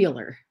 I'm a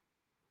feeler.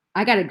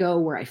 I got to go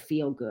where I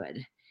feel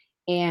good,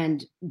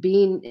 and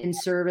being in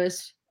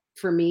service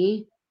for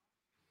me,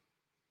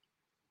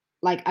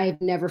 like I've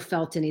never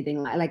felt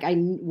anything like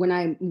when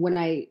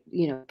I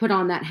put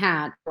on that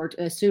hat or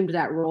assumed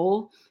that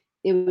role,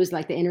 it was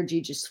like the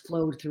energy just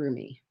flowed through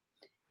me.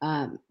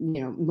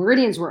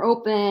 Meridians were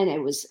open. I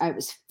was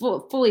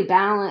fully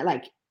balanced.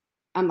 Like,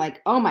 I'm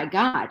like, oh my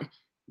God,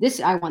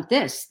 I want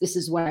this. This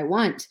is what I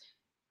want.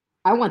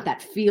 I want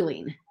that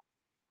feeling.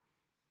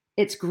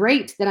 It's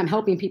great that I'm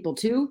helping people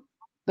too,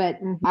 but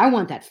Mhm. I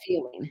want that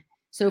feeling.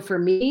 So for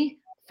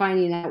me,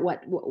 finding out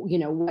what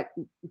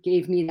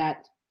gave me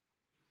that,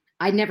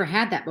 I never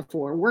had that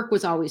before. Work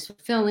was always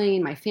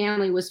fulfilling, my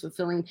family was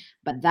fulfilling,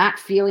 but that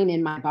feeling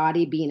in my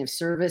body, being of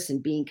service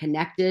and being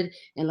connected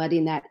and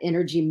letting that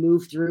energy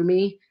move through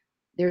me,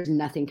 there's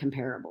nothing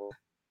comparable.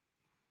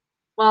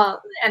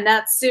 Well, and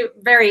that's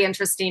very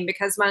interesting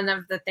because one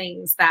of the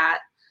things that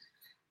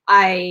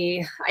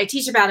I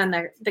teach about in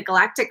the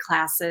galactic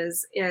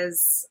classes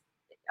is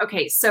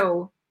okay,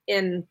 so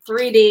in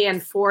 3D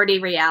and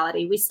 4D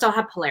reality, we still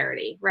have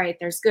polarity, right?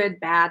 There's good,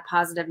 bad,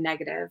 positive,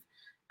 negative.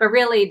 But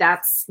really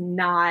that's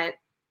not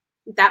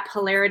that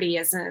polarity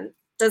isn't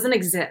doesn't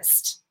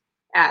exist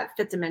at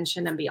fifth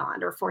dimension and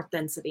beyond or fourth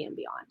density and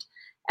beyond.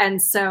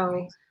 And so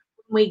Right.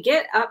 when we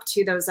get up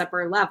to those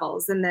upper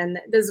levels, and then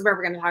this is where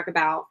we're going to talk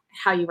about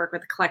how you work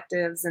with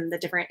collectives and the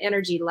different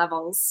energy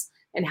levels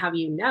and how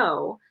you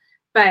know.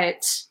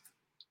 But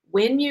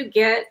when you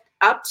get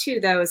up to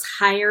those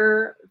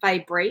higher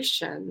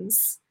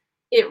vibrations,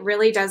 it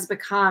really does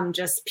become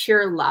just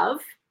pure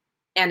love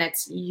and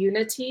it's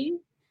unity.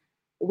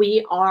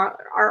 We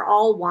are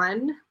all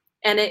one,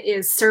 and it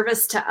is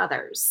service to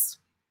others.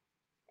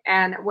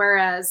 And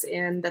whereas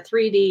in the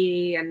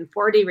 3D and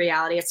 4D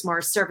reality, it's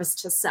more service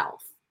to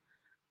self.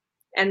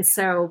 And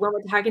so when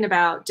we're talking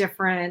about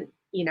different,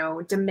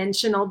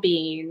 dimensional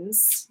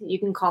beings, you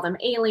can call them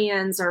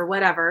aliens or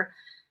whatever,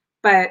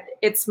 but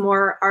it's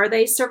more, are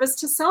they service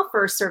to self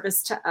or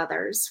service to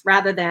others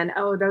rather than,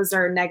 oh, those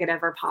are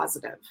negative or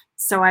positive.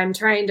 So I'm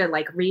trying to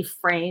like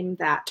reframe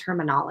that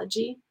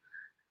terminology,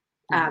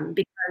 Yeah.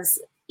 because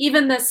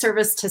even the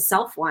service to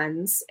self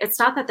ones, it's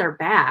not that they're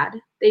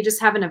bad, they just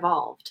haven't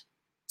evolved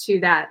to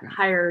that Right.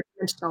 higher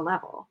dimensional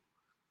level.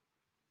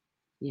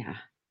 Yeah.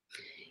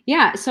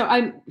 Yeah. So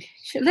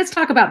let's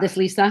talk about this,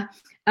 Lisa.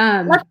 What?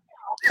 Um,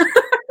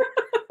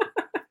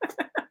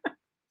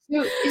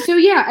 so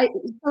yeah,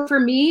 so for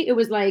me, it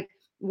was like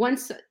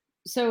once.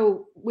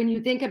 So when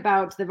you think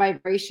about the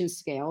vibration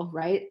scale,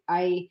 right?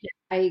 I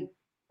I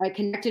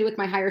connected with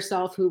my higher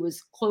self, who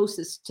was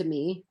closest to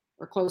me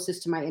or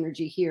closest to my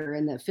energy here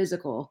in the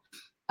physical.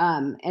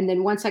 And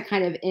then once I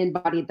kind of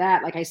embodied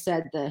that, like I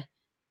said, the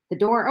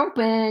door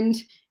opened,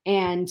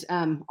 and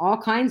all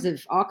kinds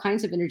of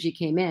energy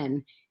came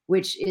in,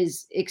 which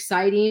is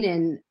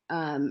exciting,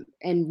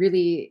 and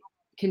really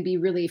can be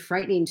really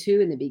frightening too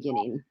in the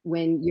beginning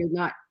when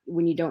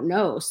you don't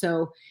know.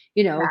 So,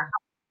 you know,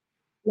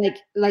 Yeah.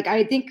 like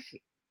I think,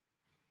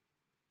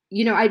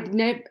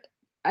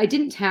 I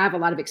didn't have a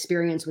lot of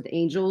experience with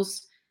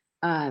angels.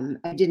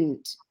 I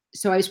didn't.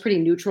 so I was pretty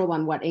neutral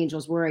on what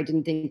angels were. I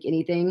didn't think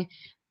anything,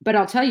 but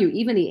I'll tell you,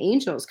 even the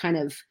angels kind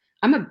of,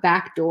 I'm a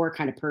backdoor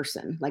kind of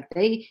person. Like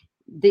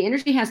the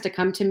energy has to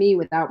come to me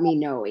without me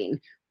knowing,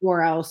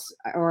 or else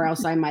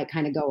I might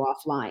kind of go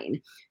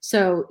offline.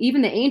 So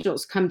even the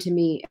angels come to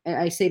me.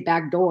 I say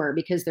backdoor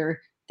because they're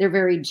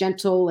very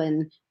gentle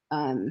and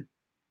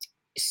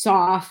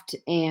soft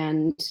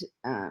and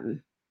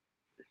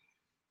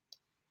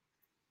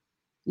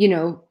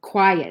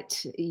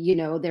quiet.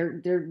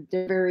 They're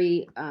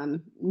very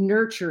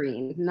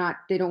nurturing. Not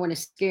They don't want to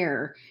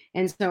scare.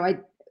 And so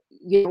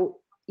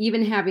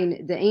even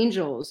having the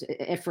angels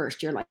at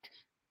first, you're like,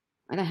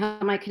 why the hell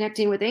am I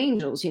connecting with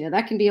angels?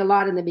 That can be a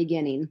lot in the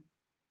beginning.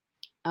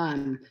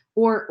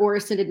 Or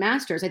ascended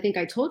masters. I think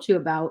I told you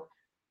about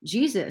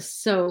Jesus.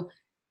 So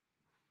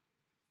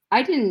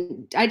I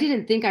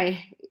didn't think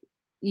I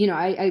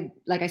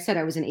like I said,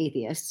 I was an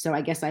atheist, so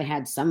I guess I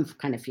had some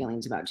kind of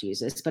feelings about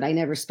Jesus, but I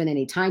never spent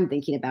any time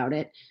thinking about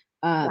it.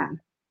 Yeah.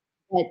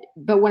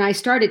 But when I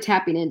started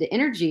tapping into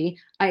energy,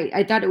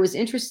 I thought it was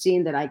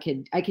interesting that I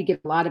could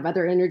get a lot of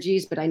other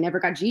energies, but I never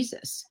got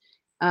Jesus.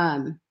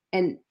 And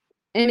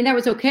I mean that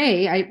was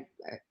okay. I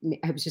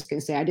was just going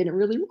to say I didn't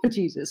really want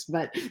Jesus,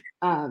 but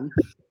now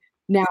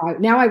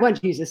I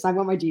want Jesus. I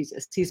want my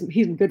Jesus. He's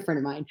a good friend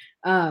of mine.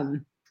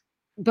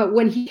 But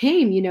when he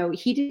came,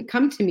 he didn't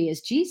come to me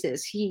as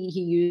Jesus. He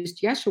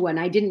used Yeshua, and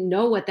I didn't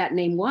know what that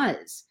name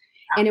was.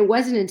 And it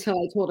wasn't until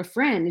I told a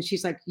friend, and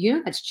she's like,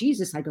 that's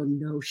Jesus. I go,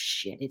 no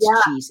shit, it's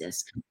Yeah.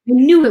 Jesus. I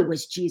knew it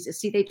was Jesus.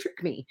 See, they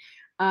trick me.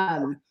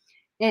 And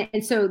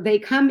so they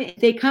come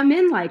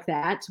in like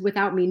that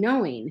without me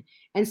knowing.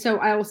 And so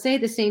I will say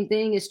the same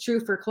thing is true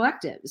for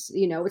collectives.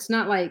 It's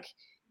not like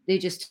they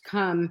just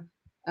come.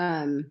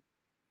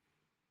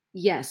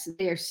 Yes,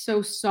 they are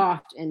so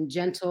soft and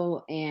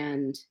gentle,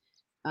 and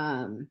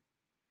um,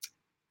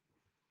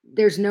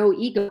 there's no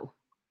ego.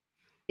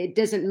 It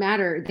doesn't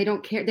matter. They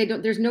don't care. They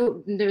don't. They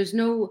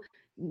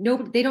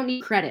don't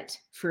need credit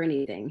for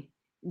anything.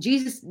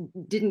 Jesus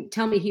didn't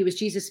tell me he was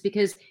Jesus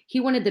because he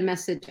wanted the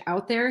message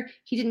out there.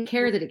 He didn't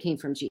care that it came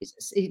from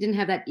Jesus. He didn't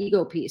have that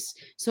ego piece.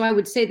 So I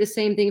would say the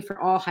same thing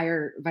for all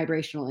higher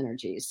vibrational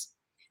energies.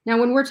 Now,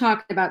 when we're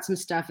talking about some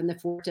stuff in the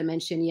fourth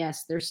dimension,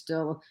 yes, they're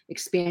still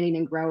expanding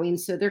and growing.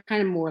 So they're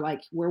kind of more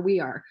like where we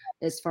are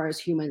as far as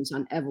humans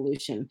on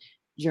evolution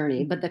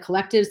journey. But the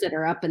collectives that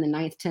are up in the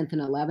 9th, 10th,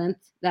 and 11th,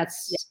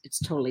 it's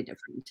totally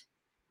different.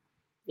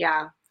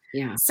 Yeah.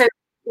 Yeah. So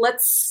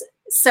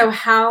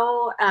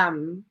how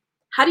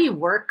do you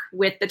work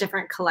with the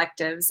different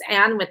collectives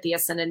and with the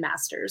ascended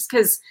masters?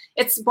 Because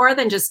it's more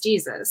than just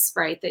Jesus,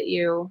 right?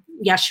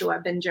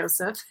 Yeshua ben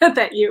Joseph,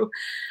 that you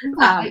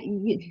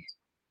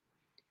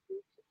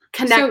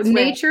connect so with.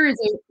 nature is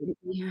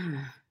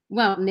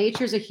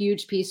nature's a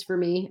huge piece for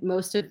me.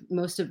 Most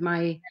of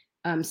my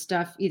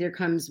stuff either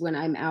comes when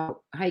I'm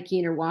out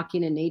hiking or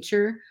walking in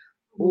nature,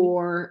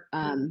 or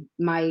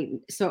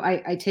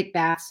I take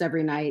baths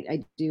every night.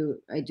 I do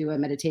a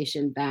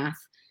meditation bath.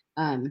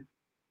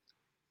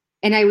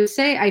 And I would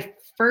say I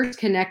first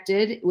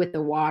connected with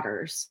the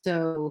water.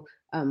 So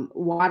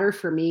water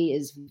for me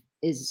is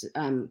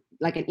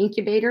like an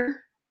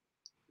incubator.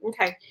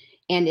 Okay.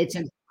 And it's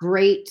a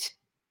great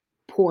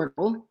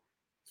portal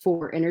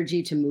for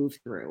energy to move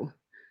through.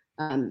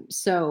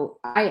 So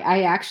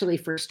I actually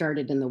first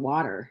started in the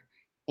water.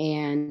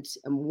 And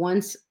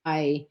once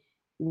I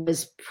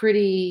was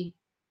pretty,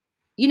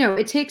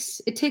 it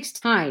takes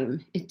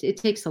time. It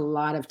takes a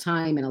lot of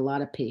time and a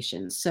lot of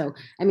patience. So,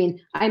 I mean,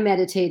 I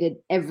meditated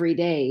every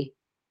day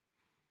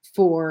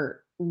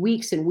for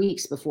weeks and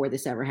weeks before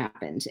this ever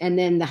happened. And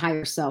then the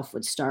higher self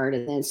would start.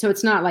 And then, so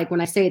it's not like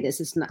when I say this,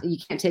 it's not, you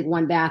can't take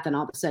one bath and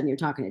all of a sudden you're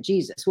talking to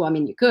Jesus. Well, I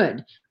mean, you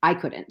could, I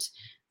couldn't.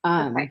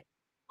 Okay.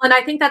 And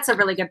I think that's a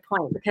really good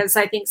point, because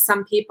I think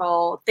some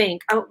people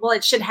think, oh, well,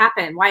 it should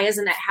happen. Why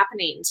isn't it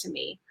happening to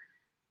me?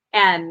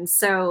 And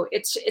so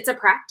it's a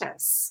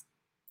practice,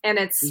 and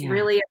it's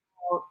really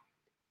about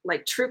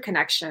like true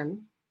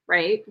connection,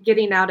 right?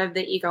 Getting out of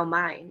the ego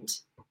mind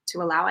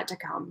to allow it to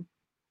come.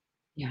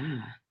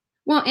 Yeah.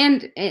 Well,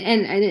 and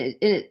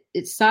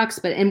it sucks,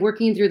 but and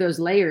working through those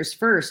layers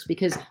first,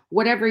 because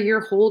whatever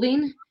you're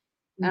holding,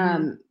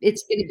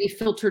 it's going to be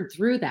filtered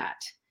through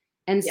that.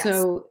 And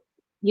so,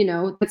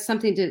 that's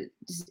something to,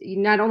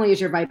 not only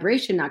is your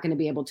vibration not going to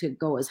be able to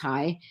go as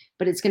high,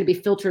 but it's going to be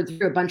filtered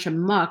through a bunch of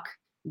muck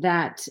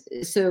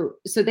so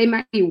they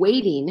might be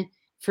waiting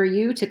for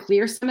you to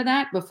clear some of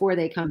that before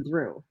they come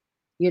through,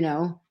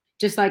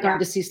 just like our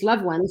deceased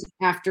loved ones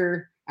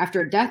after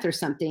a death or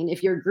something.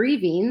 If you're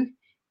grieving,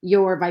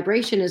 your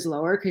vibration is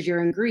lower because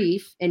you're in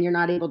grief and you're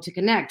not able to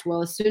connect.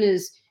 Well, as soon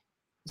as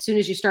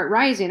you start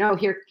rising, oh,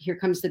 here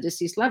comes the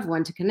deceased loved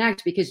one to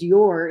connect, because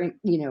you're,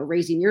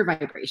 raising your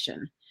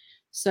vibration.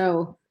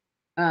 So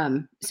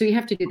you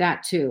have to do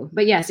that too.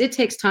 But yes, it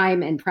takes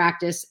time and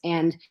practice.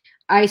 And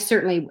I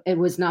certainly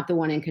was not the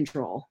one in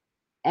control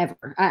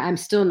ever. I'm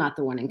still not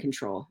the one in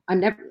control. I'm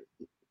not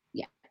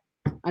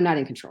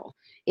in control.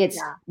 It's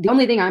the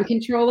only thing I'm in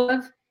control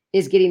of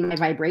is getting my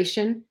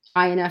vibration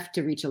high enough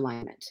to reach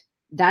alignment.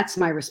 That's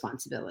my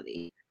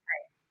responsibility.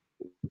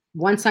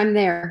 Once I'm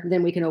there,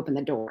 then we can open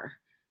the door.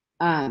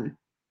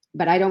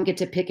 But I don't get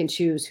to pick and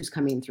choose who's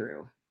coming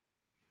through.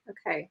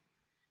 Okay.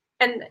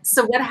 And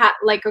so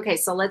like, okay,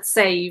 so let's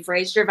say you've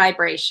raised your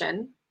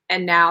vibration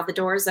and now the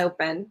door is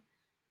open.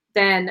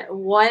 Then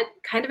what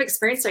kind of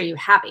experience are you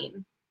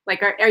having?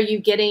 Like, are you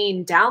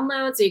getting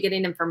downloads? Are you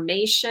getting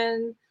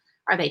information?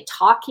 Are they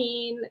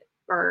talking?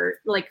 Or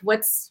like,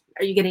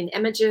 are you getting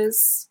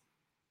images?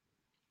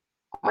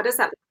 What is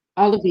that?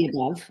 All of the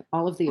above,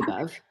 all of the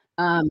above.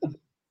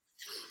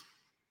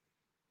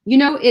 You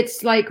know,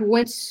 it's like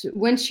once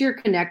you're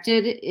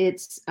connected,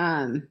 it's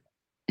I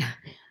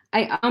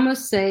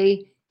almost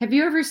say, have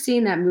you ever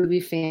seen that movie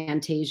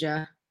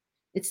Fantasia?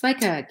 It's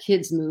like a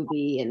kids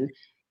movie and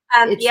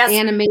it's Yes,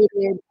 animated.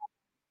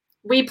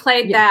 we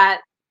played Yeah.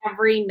 that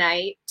every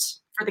night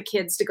for the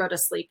kids to go to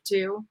sleep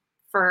to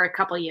for a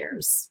couple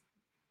years.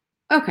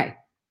 Okay.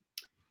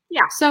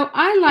 Yeah. So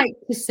I like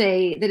to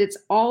say that it's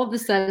all of a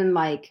sudden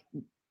like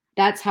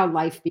that's how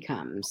life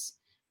becomes.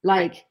 Okay.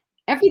 Like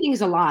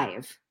everything's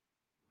alive.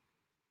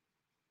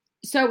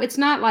 So it's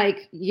not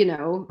like,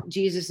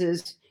 Jesus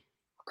is,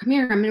 come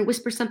here, I'm going to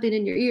whisper something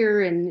in your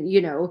ear and,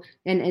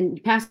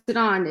 and pass it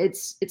on.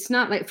 It's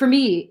not like for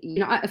me,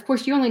 of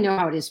course you only know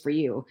how it is for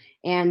you.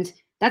 And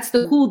that's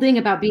the cool thing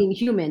about being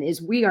human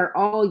is we are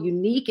all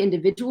unique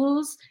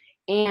individuals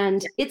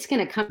and it's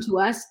going to come to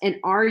us in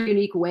our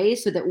unique way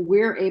so that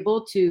we're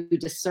able to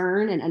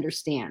discern and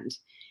understand.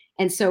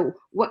 And so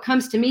what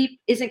comes to me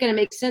isn't going to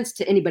make sense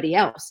to anybody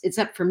else. It's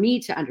up for me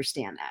to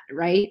understand that,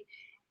 right?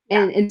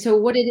 Yeah. And so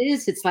what it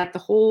is, it's like the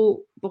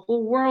whole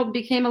world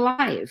became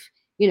alive.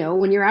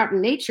 When you're out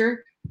in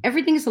nature,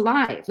 everything's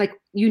alive. Like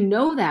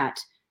that,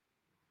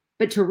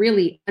 but to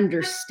really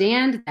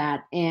understand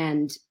that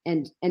and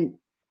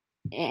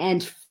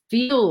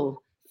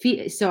feel.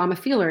 So I'm a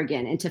feeler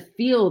again, and to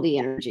feel the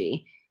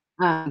energy,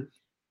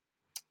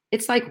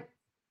 it's like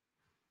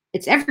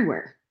it's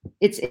everywhere.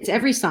 It's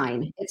every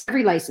sign. It's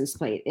every license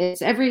plate.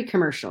 It's every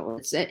commercial.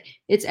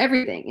 It's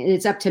everything, and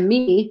it's up to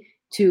me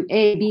to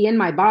be in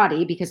my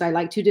body because I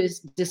like to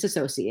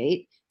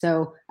disassociate.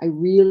 So I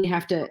really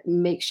have to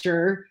make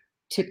sure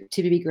to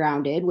be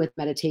grounded with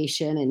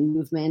meditation and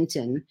movement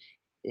and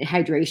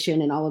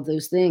hydration and all of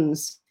those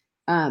things.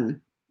 Um,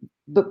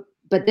 but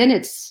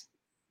then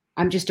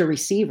I'm just a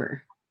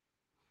receiver.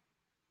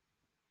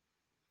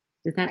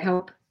 Does that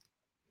help?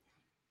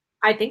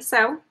 I think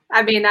so.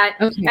 I mean,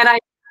 Okay.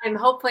 I'm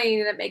hoping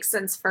it makes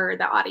sense for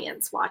the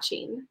audience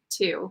watching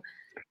too.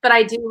 But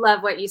I do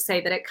love what you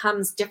say that it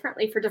comes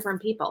differently for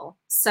different people.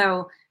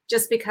 So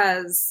just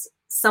because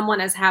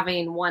someone is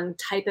having one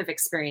type of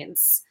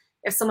experience,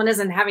 if someone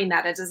isn't having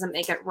that, it doesn't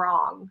make it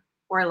wrong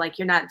or like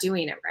you're not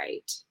doing it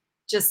right.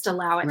 Just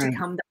allow it to Right.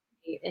 come the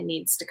way it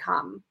needs to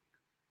come.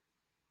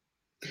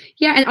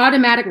 Yeah, and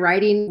automatic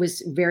writing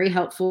was very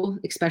helpful,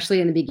 especially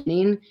in the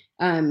beginning.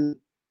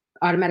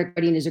 Automatic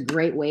writing is a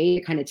great way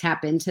to kind of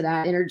tap into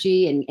that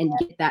energy and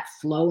get that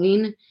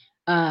flowing.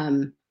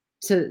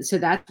 So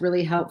that's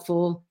really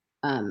helpful.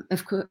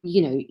 Of course,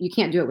 you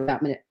can't do it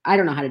without I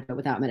don't know how to do it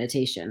without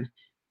meditation.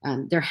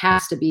 There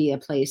has to be a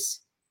place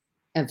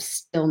of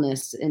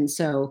stillness, and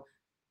so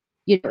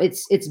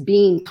it's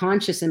being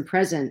conscious and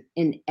present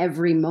in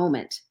every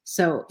moment.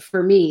 So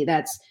for me,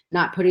 that's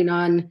not putting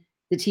on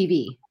the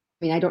TV.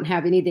 I mean, I don't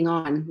have anything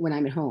on when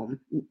I'm at home.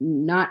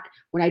 Not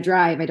when I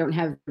drive, I don't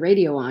have the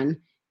radio on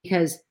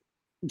because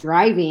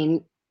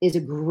driving is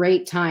a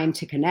great time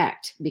to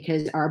connect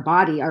because our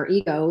body, our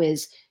ego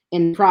is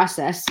in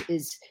process,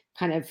 is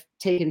kind of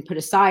taken, put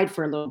aside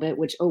for a little bit,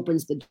 which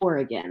opens the door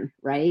again,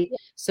 right?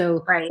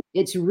 So Right.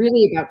 it's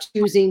really about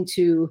choosing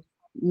to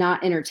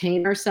not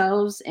entertain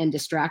ourselves and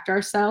distract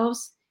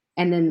ourselves,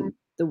 and then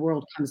the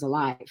world comes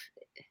alive.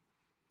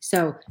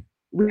 So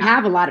we Yeah.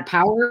 have a lot of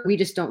power. We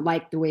just don't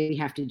like the way we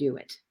have to do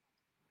it.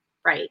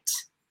 Right.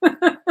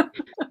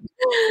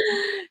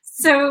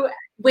 So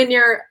when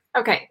you're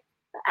okay,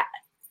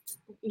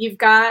 you've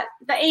got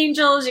the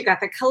angels, you've got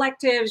the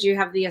collectives, you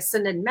have the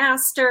ascended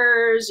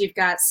masters, you've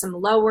got some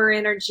lower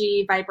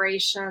energy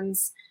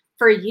vibrations.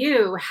 For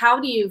you, how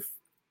do you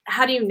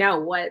know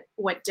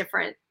what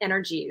different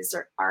energies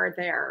are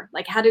there?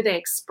 Like how do they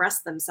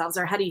express themselves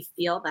or how do you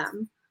feel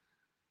them?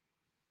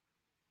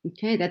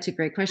 Okay, that's a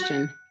great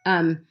question.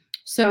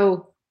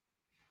 So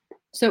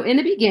in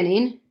the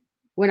beginning,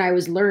 when I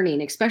was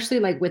learning, especially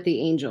like with the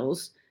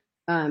angels,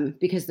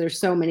 because there's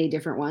so many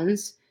different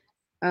ones,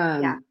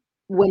 Yeah.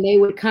 when they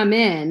would come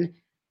in,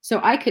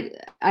 so I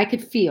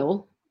could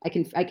feel, I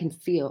can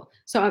feel.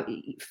 So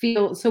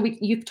feel. So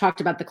you've talked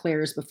about the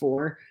clairs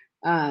before.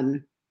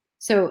 Um,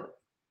 so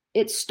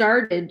it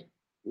started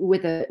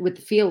with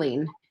the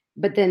feeling,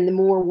 but then the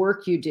more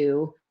work you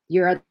do,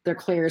 your other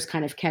clairs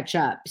kind of catch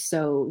up.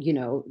 So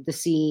the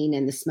seeing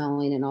and the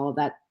smelling and all of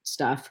that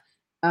stuff.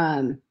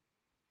 Um,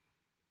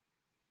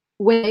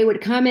 when they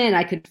would come in,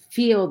 I could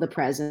feel the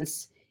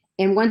presence.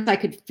 And once I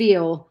could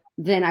feel,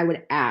 then I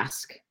would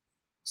ask.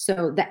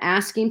 So the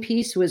asking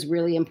piece was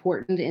really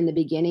important in the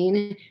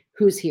beginning.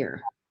 Who's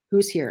here?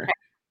 Who's here?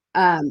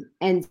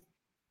 And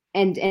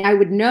I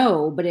would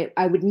know, but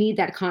I would need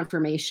that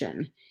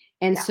confirmation.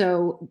 And Yeah.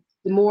 so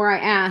the more I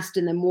asked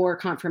and the more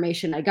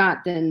confirmation I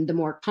got, then the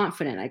more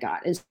confident I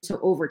got. And so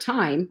over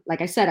time,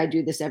 like I said, I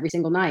do this every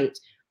single night.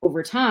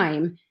 Over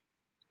time,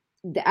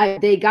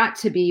 they got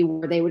to be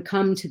where they would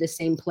come to the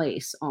same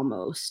place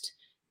almost,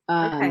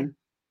 Okay. um,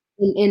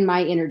 in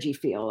my energy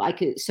field. I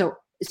could so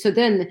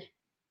then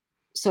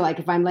so like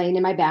if I'm laying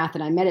in my bath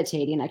and I'm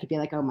meditating, I could be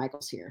like, oh,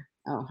 Michael's here.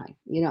 Oh, hi.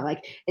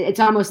 Like it's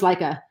almost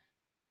like a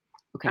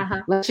okay,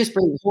 Uh-huh. let's just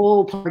bring the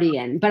whole party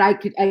in. But I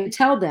could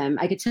tell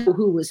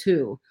who was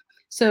who.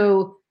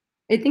 So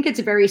I think it's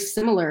very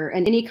similar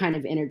in any kind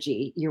of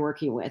energy you're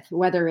working with,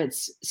 whether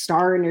it's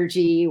star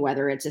energy,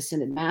 whether it's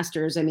ascended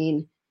masters. I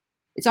mean,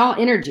 it's all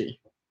energy.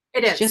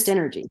 It It's just is.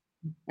 energy.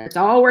 That's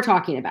all we're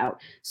talking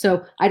about.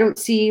 So I don't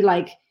see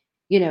like,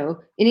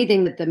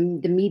 anything that the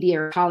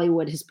media or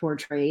Hollywood has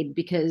portrayed,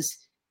 because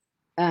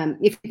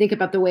if you think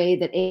about the way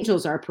that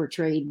angels are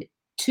portrayed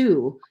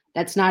too,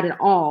 that's not at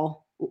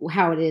all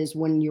how it is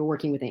when you're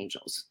working with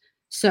angels.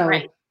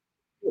 Right.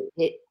 So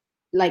it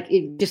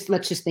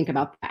let's just think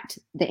about that.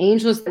 The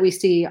angels that we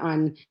see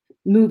on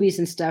movies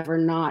and stuff are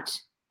not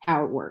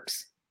how it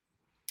works.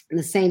 And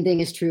the same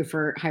thing is true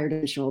for higher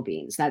dimensional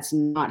beings. That's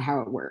not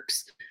how it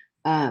works.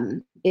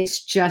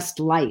 It's just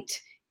light.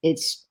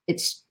 It's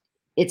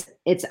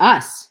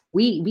us.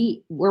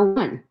 We're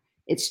one.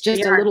 It's We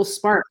just a are. little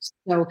spark.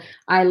 So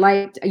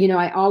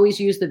I always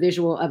use the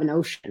visual of an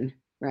ocean,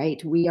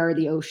 right? We are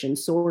the ocean.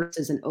 Source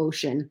is an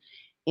ocean,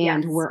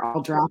 and Yes. we're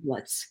all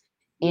droplets.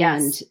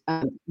 And Yes.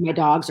 my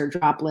dogs are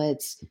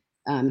droplets.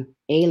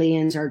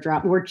 Aliens are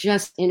We're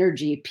just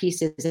energy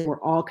pieces, and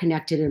we're all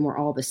connected, and we're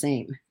all the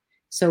same.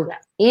 So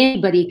Yes.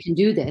 anybody can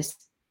do this.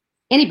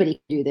 Anybody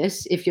can do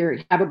this. If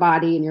you have a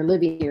body and you're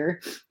living here,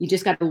 you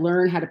just got to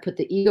learn how to put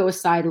the ego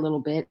aside a little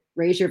bit,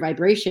 raise your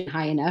vibration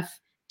high enough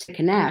to Mhm.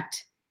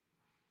 connect.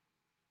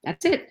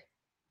 That's it.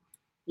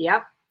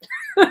 Yep.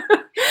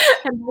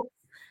 And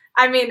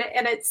I mean,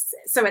 and it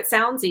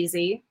sounds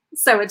easy.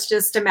 So it's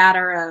just a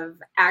matter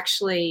of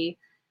actually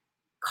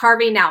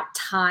carving out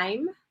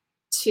time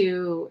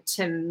to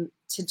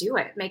do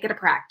it. Make it a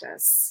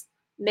practice.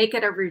 Make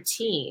it a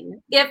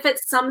routine. If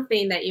it's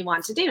something that you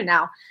want to do.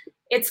 Now,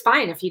 it's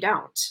fine if you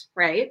don't,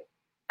 right?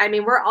 I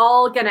mean, we're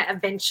all going to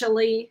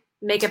eventually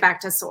make it back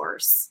to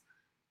source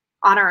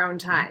on our own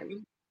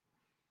time.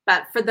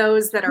 But for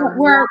those that are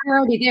We're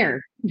already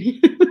there.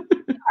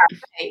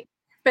 right.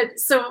 But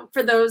so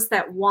for those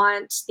that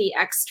want the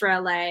extra,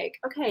 like,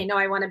 okay, no,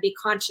 I want to be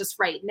conscious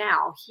right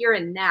now, here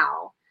and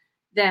now,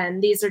 then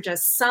these are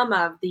just some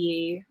of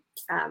the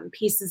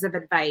pieces of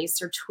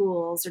advice or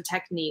tools or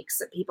techniques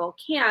that people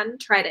can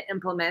try to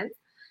implement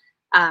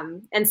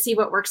and see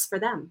what works for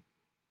them.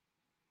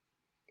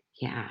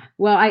 Yeah.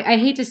 Well, I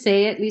hate to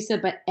say it, Lisa,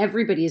 but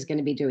everybody is going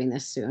to be doing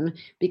this soon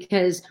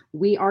because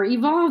we are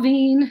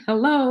evolving.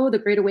 Hello, the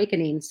Great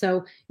Awakening.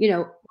 So,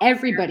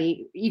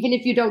 everybody, even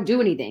if you don't do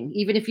anything,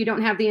 even if you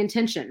don't have the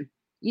intention,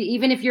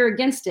 even if you're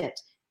against it,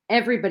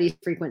 everybody's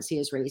frequency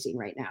is raising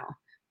right now,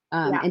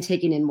 Yeah, and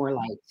taking in more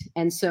light.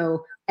 And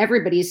so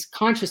everybody's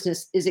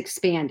consciousness is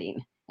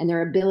expanding and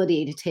their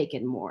ability to take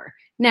in more.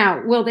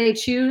 Now, will they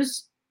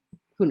choose?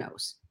 Who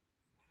knows?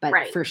 But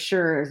right. for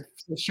sure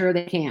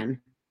they can.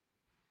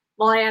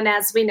 Well, and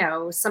as we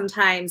know,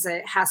 sometimes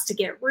it has to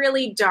get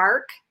really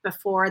dark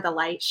before the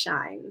light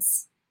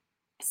shines.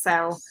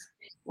 So Yes.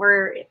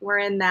 we're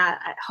in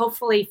that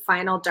hopefully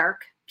final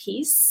dark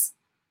piece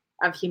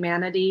of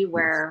humanity Yes.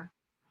 where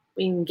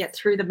we can get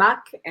through the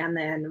muck and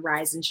then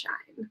rise and shine.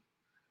 Yeah,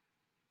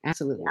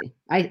 Absolutely.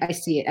 I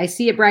see it. I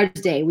see it bright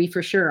as day. We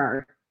for sure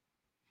are.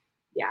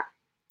 yeah.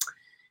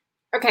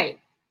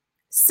 Okay.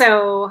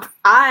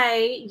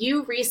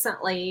 You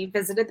recently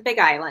visited the Big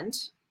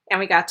Island and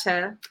we got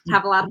to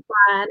have a lot of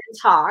fun and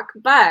talk,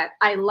 but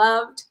I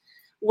loved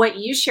what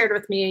you shared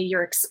with me,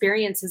 your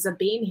experiences of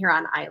being here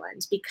on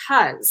island,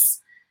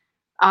 because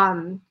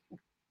um,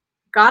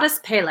 Goddess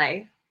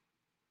Pele,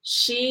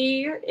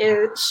 she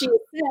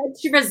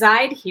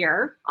reside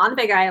here on the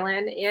Big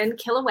Island in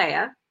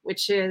Kilauea,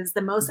 which is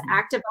the most Mhm.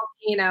 active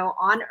volcano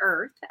on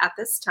Earth at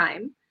this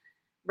time,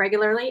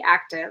 regularly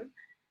active.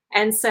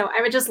 And so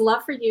I would just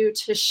love for you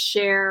to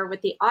share with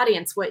the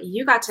audience what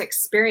you got to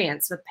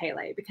experience with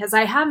Pele, because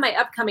I have my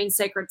upcoming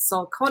Sacred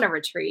Soul Kona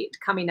retreat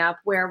coming up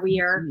where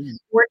we are Mhm.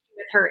 working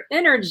with her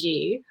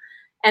energy.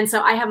 And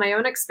so I have my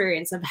own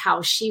experience of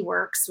how she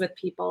works with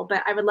people,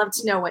 but I would love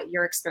to know what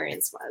your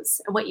experience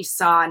was and what you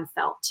saw and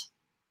felt.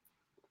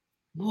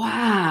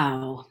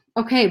 Wow.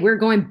 Okay, we're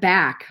going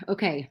back.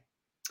 Okay.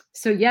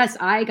 So yes,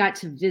 I got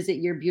to visit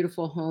your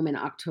beautiful home in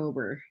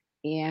October.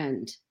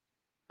 And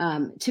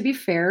to be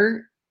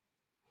fair,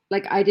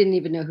 like I didn't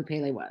even know who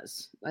Pele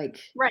was. Like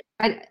Right.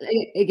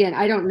 again,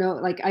 I don't know.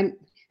 Like I'm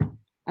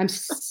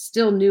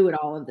still new at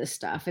all of this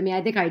stuff. I mean,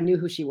 I think I knew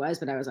who she was,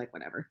 but I was like,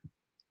 whatever.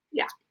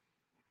 Yeah.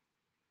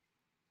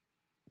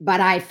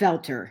 But I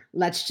felt her.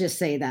 Let's just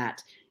say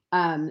that.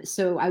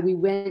 So we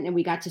went and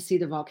we got to see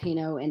the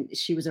volcano, and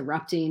she was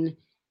erupting,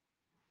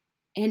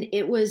 and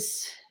it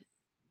was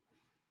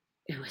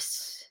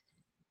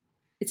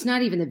it's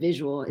not even the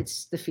visual,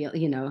 it's the feel,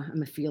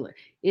 I'm a feeler.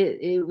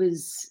 It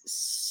was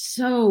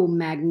so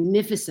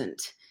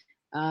magnificent.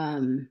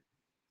 Um,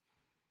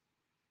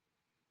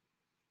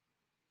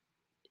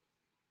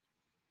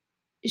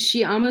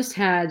 she almost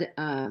had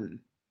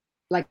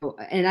like,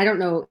 and I don't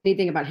know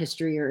anything about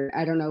history or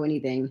I don't know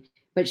anything,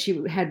 but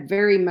she had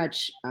very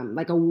much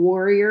like a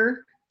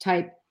warrior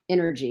type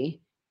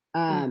energy.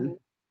 Hmm. Um,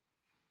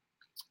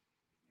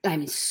 I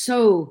mean,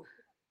 so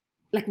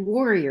like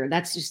warrior.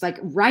 That's just like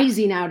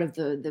rising out of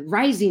the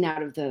rising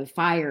out of the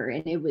fire,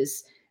 and it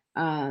was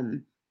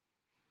um,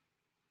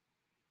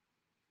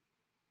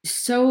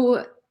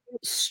 so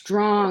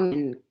strong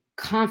and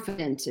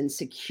confident and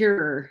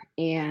secure,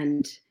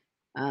 and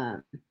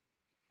um,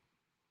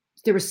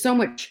 there was so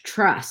much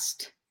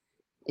trust.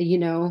 You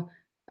know,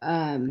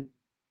 um,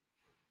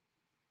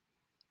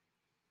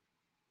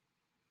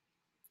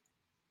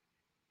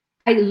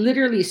 I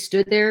literally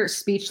stood there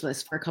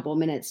speechless for a couple of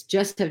minutes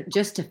just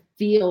to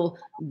feel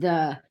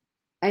the.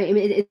 I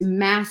mean, it's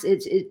mass.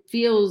 It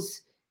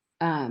feels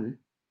um,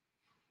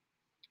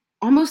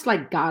 almost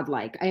like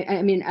godlike.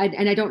 I mean,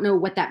 and I don't know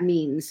what that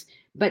means,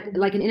 but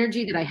like an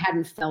energy that I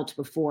hadn't felt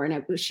before,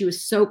 and she was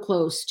so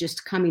close,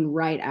 just coming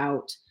right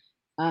out.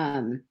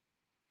 Um,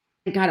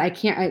 God, I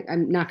can't.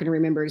 I'm not going to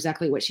remember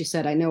exactly what she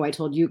said. I know I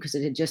told you because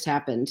it had just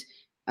happened,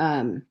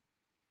 um,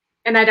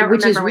 And I don't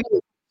which is remember what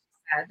really. you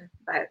said,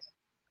 but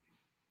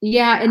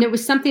Yeah, yeah. and it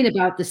was something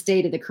about the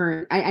state of the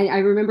current. I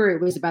remember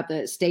it was about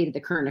the state of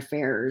the current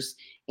affairs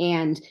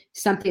and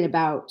something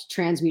about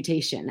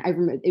transmutation. I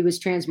remember it was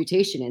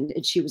transmutation,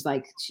 and she was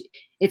like,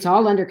 "It's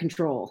all under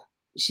control.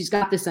 She's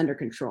got this under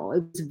control."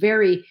 It was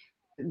very,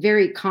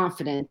 very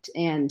confident,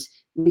 and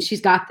I mean,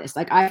 she's got this.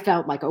 Like I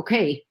felt like,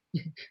 okay,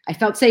 I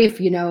felt safe.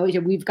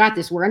 We've got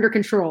this. We're under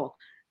control.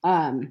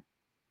 Um,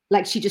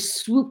 like she just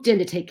swooped in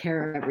to take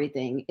care of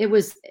everything. It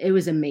was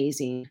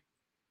amazing.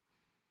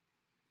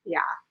 Yeah.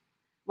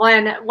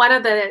 One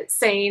of the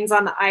sayings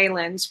on the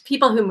island,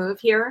 people who move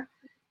here,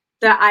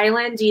 the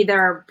island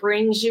either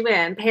brings you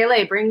in,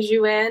 Pele brings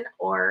you in,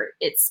 or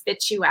it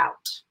spits you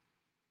out.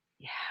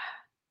 Yeah.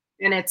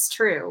 And it's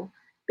true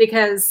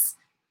because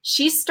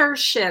she stirs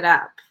shit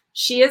up.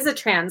 She is a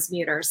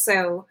transmuter.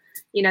 So,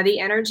 the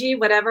energy,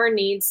 whatever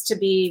needs to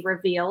be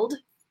revealed,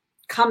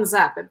 comes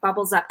up, it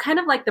bubbles up, kind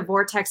of like the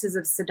vortexes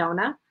of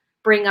Sedona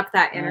bring up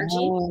that energy.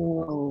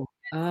 Oh,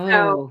 So,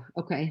 oh,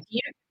 okay.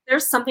 if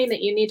there's something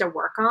that you need to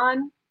work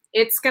on,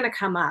 it's going to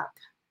come up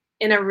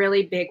in a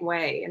really big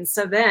way. And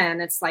so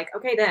then it's like,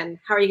 okay, then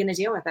how are you going to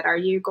deal with it? Are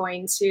you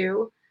going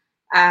to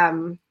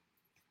um,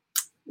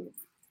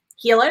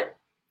 heal it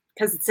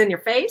because it's in your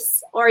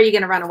face, or are you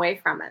going to run away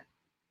from it?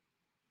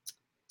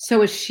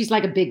 So she's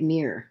like a big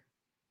mirror.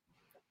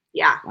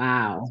 Yeah.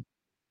 Wow.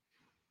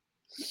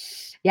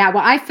 Yeah,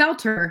 well, I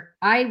felt her.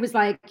 I was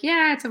like,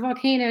 yeah, it's a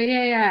volcano.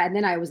 Yeah, yeah. And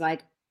then I was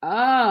like,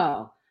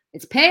 oh,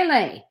 it's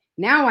Pele.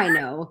 Now I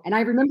know. And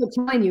I remember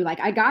telling you, like,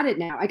 I got it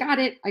now. I got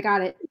it. I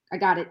got it. I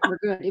got it. We're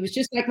good. It was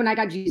just like when I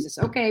got Jesus.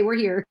 Okay, we're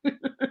here.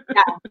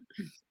 Yeah.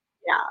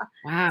 Yeah.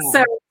 So Wow.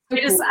 So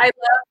cool.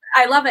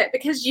 I love it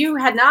because you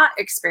had not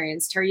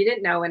experienced her. You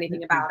didn't know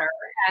anything Mm-mm, about her.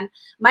 And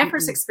my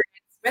first mm-mm.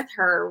 experience with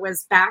her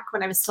was back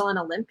when I was still in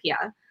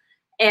Olympia.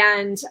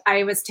 And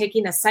I was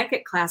taking a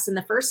psychic class. And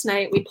the first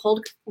night we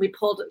pulled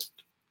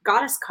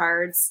goddess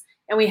cards,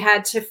 and we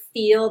had to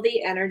feel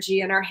the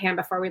energy in our hand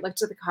before we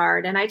looked at the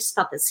card. And I just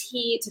felt this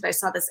heat, and I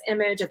saw this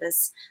image of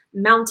this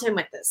mountain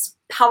with this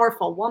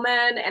powerful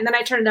woman. And then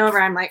I turned it over.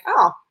 I'm like,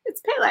 oh,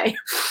 it's Pele.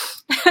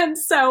 And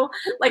so,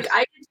 like,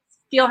 I could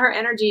feel her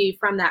energy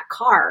from that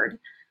card,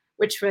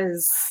 which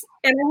was,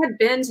 and I had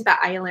been to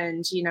the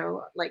island,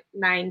 like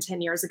 9,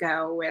 10 years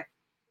ago with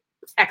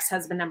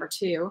ex-husband number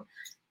two.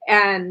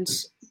 And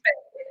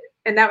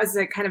that was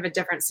a kind of a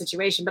different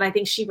situation, but I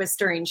think she was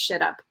stirring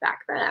shit up back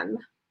then.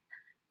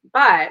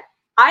 But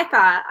I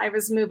thought I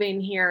was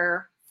moving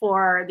here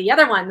for the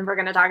other one we're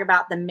going to talk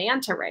about, the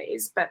manta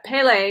rays. But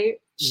Pele,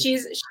 she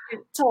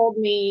told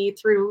me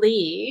through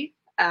Lee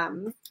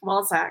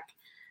Walzak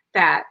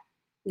that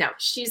no,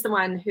 she's the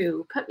one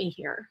who put me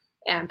here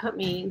and put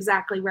me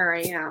exactly where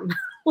I am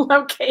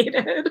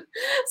located.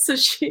 So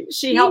she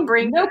helped See,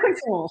 bring me. no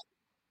control.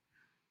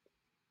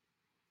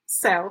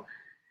 So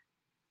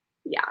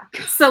yeah.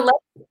 So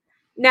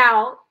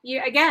now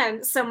you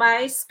again, so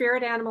my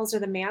spirit animals are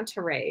the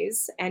manta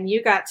rays, and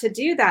you got to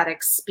do that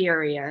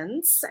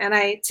experience. And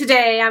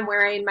today I'm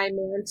wearing my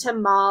manta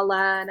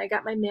mala, and I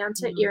got my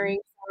manta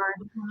earrings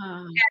on.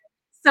 Wow.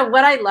 So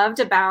what I loved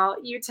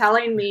about you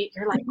telling me,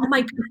 you're like, oh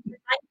my God, you're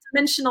ninth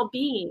dimensional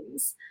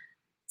beings.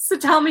 So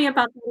tell me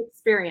about that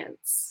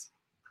experience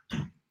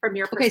from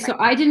your Okay, so perspective.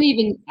 I didn't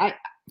even.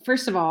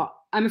 First of all,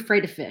 I'm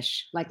afraid of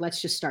fish. Like,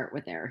 let's just start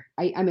with there.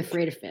 I'm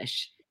afraid of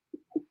fish.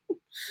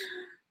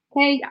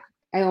 Okay, Yeah.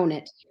 I own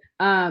it.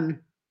 Um,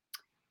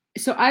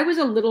 so I was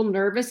a little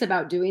nervous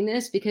about doing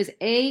this because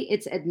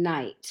it's at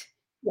night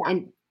Yeah.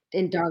 and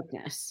in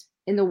darkness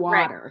in the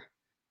Right. water.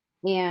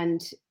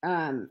 And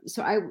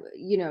so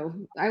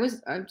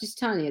I'm just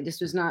telling you,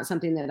 this was not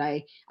something that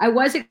I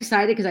was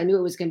excited because I knew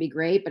it was going to be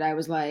great, but I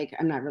was like,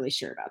 I'm not really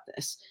sure about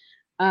this.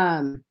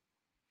 Um,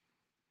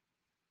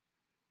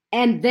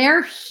 and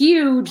they're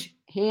huge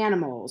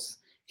animals.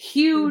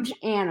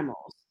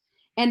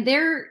 And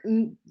they're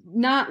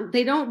not,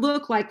 they don't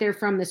look like they're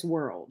from this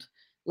world.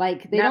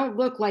 Like they No, don't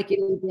look like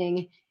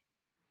anything.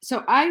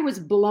 So I was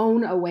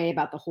blown away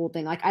about the whole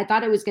thing. Like I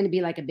thought it was going to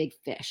be like a big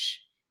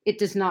fish. It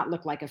does not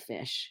look like a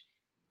fish.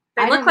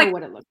 they I look don't know like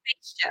what it looks.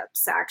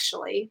 spaceships,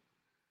 actually.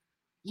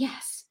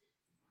 Yes.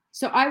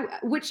 So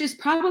which is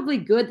probably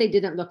good. They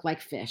didn't look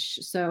like fish.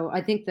 So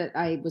I think that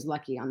I was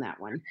lucky on that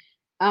one.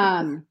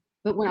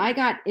 But when I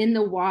got in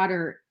the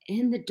water,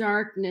 in the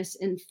darkness,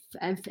 and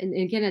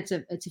again, it's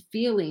a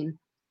feeling.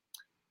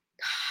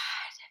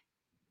 God,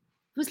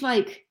 it was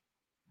like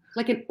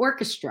an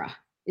orchestra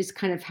is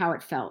kind of how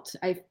it felt.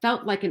 I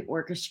felt like an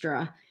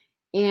orchestra,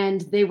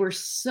 and they were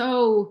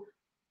so.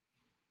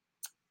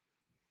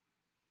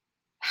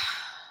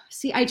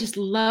 See, I just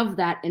love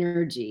that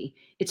energy.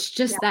 It's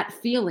Yeah, just that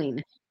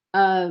feeling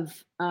of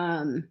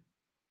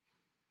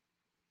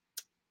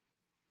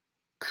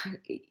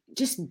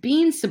just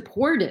being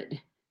supported,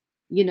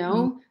 you mhm,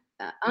 know,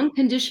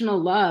 unconditional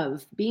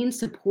love, being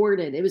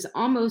supported. It was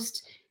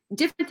almost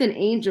different than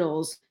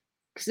angels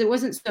because it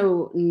wasn't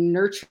so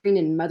nurturing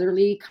and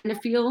motherly kind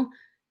of feel.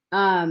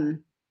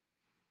 Um,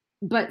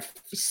 but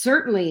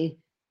certainly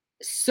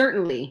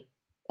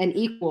an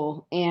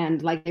equal,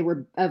 and like they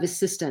were of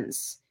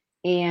assistance.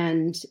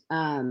 And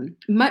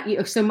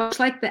so much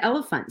like the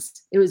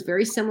elephants, it was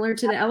very similar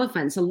to the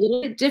elephants, a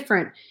little bit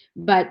different.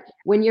 But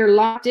when you're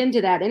locked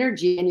into that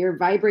energy and you're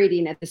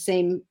vibrating at the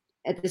same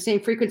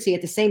frequency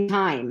at the same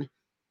time,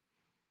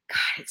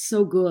 God, it's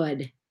so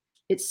good.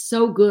 It's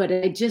so good.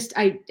 I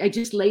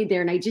just laid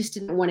there and I just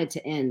didn't want it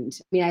to end.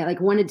 I mean, I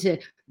like wanted to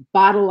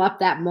bottle up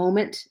that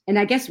moment, and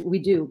I guess we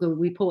do.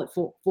 We pull it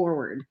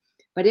forward.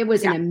 But it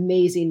was yeah, an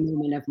amazing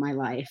moment of my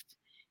life.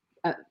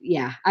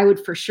 Yeah, I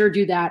would for sure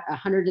do that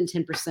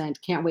 110%.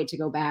 Can't wait to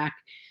go back.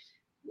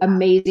 yeah.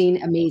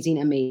 Amazing,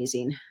 amazing,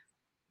 amazing.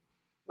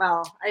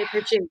 Well, I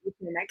appreciate you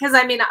saying that because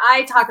I mean,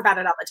 I talk about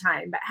it all the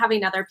time, but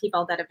having other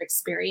people that have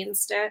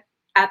experienced it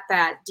at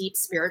that deep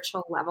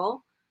spiritual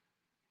level,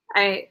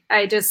 I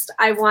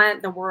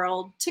want the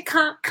world to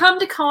come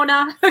to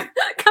Kona,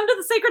 come to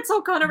the Sacred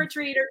Soul Kona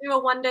retreat, or do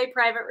a 1-day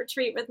private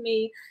retreat with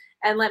me,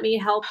 and let me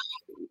help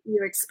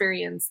you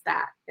experience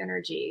that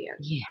energy.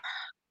 And Yeah.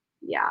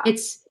 yeah,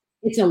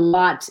 It's a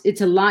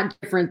lot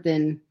different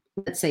than,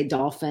 let's say,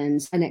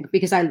 dolphins,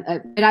 because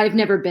but I've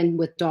never been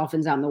with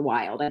dolphins out in the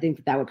wild. I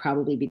think that would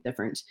probably be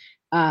different.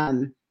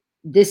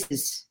 This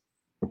is,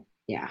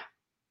 yeah,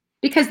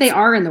 because they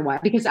are in the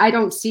wild, because I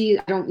don't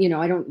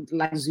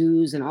like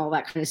zoos and all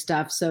that kind of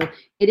stuff. So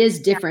it is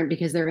yeah, different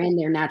because they're in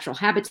their natural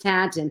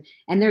habitat, and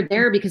they're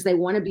there because they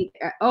want to be.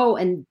 Oh,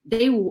 and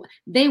they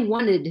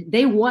wanted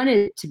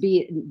to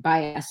be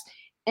by us.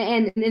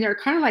 And they're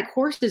kind of like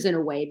horses in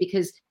a way,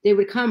 because they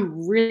would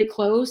come really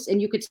close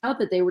and you could tell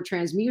that they were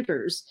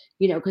transmuters,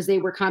 because they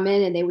would come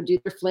in and they would do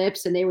their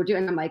flips and they were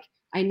doing, I'm like,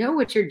 I know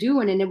what you're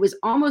doing. And it was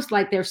almost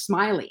like they're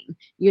smiling,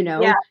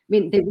 yeah. I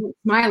mean, they weren't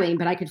smiling,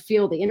 but I could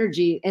feel the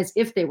energy as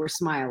if they were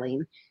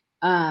smiling.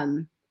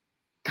 Um,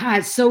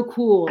 God, so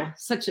cool.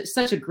 Such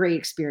a great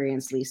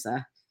experience,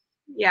 Lisa.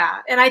 Yeah,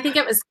 and I think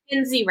it was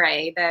Kinsey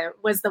Ray that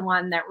was the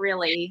one that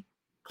really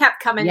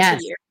kept coming to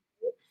Yes. you,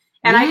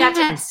 and I got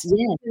to Yes.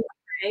 Yes.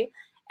 Ray,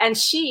 and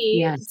she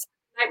Yes.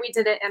 we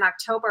did it in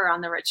October on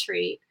the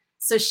retreat.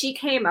 So she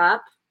came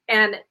up,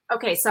 and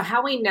okay, so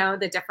how we know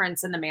the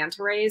difference in the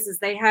manta rays is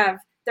they have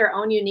their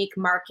own unique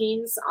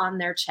markings on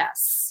their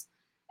chests.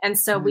 And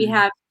so we Mm.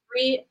 have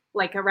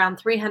like around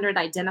 300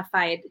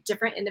 identified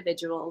different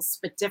individuals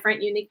with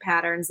different unique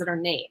patterns that are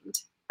named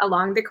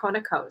along the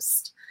Kona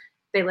coast.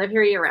 They live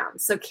here year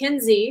round. So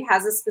Kinsey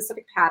has a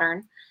specific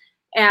pattern.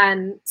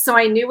 And so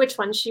I knew which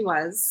one she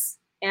was.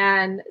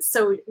 And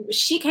so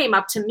she came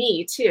up to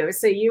me too.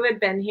 So you had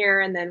been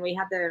here, and then we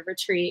had the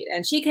retreat,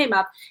 and she came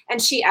up,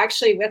 and she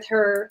actually, with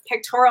her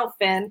pectoral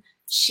fin,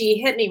 she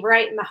hit me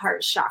right in the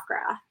heart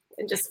chakra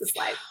and just was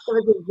like, it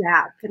was a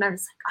zap. And I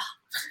was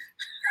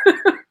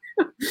like, oh.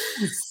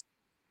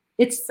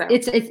 Yes. So,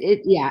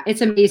 Yeah,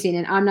 it's amazing.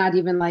 And I'm not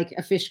even like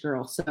a fish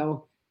girl.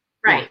 So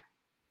yeah. right.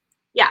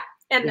 Yeah.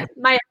 Yeah. And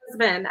my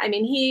husband, I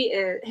mean,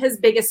 his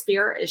biggest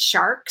fear is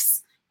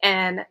sharks,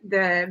 and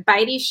the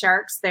bitey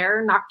sharks,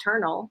 they're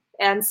nocturnal.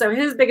 And so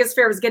his biggest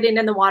fear was getting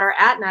in the water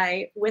at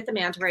night with the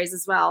manta rays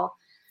as well.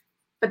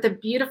 But the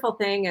beautiful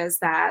thing is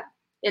that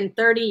in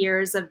 30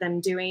 years of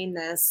them doing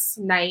this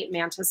night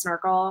manta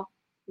snorkel,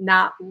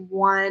 not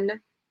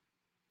one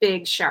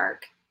big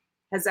shark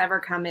has ever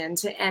come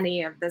into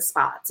any of the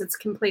spots. It's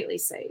completely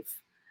safe.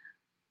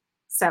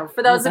 So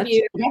for Oh, those of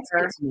you that's who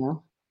good to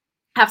know.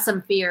 have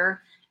some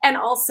fear, and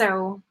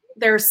also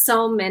there's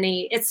so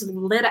many, it's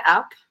lit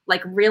up,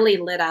 like really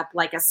lit up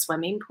like a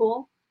swimming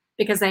pool,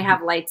 because they Mhm.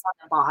 have lights on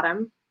the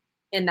bottom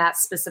in that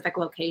specific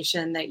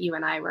location that you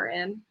and I were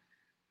in.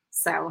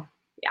 So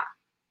yeah.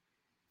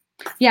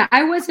 Yeah,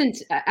 I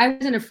wasn't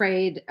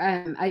afraid.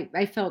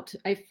 I felt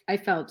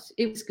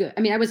it was good.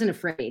 I mean, I wasn't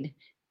afraid.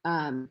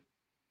 Um,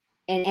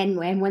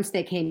 and once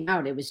they came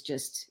out, it was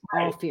just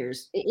all Right.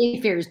 fears. Any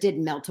fears did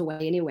melt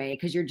away anyway,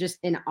 because you're just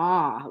in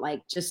awe.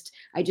 Like, just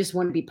I just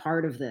want to be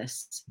part of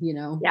this, you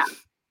know? Yeah.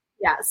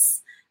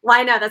 Yes. Well,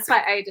 I know that's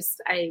why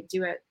I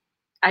do it.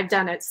 I've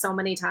done it so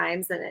many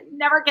times and it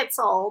never gets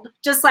old.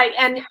 Just like,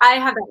 and I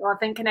have that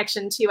elephant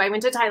connection too. I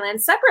went to Thailand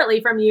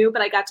separately from you,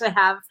 but I got to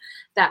have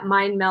that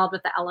mind meld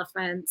with the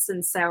elephants.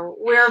 And so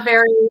we're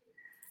very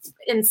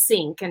in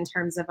sync in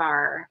terms of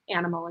our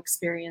animal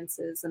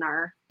experiences and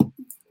our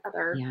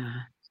other Yeah.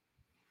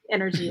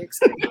 energy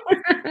experience.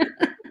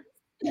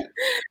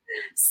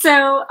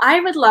 So I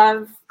would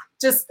love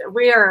just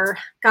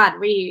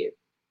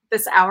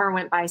this hour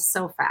went by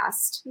so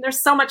fast.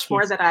 There's so much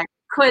more Yes. that I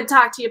could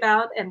talk to you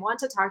about and want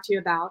to talk to you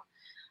about.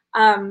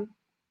 Um,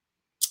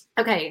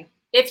 okay,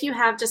 if you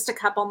have just a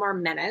couple more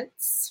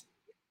minutes,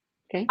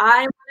 Okay.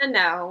 I want to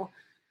know,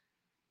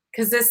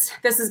 because this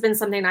has been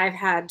something I've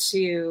had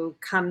to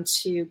come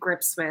to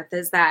grips with,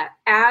 is that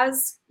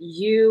as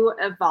you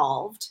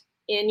evolved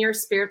in your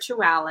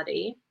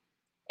spirituality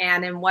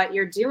and in what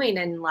you're doing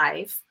in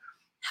life,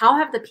 how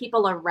have the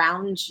people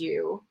around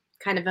you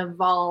kind of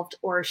evolved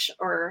or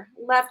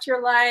left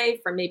your life,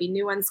 or maybe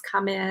new ones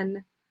come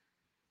in?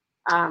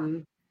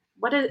 Um,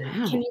 can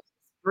Wow. you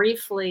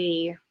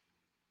briefly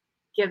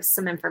give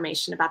some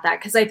information about that?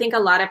 Because I think a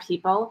lot of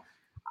people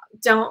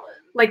don't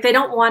they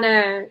don't want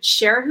to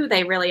share who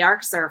they really are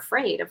because they're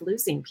afraid of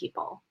losing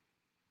people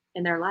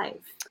in their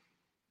life.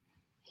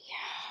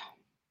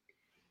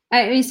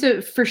 I mean,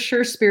 so for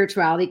sure,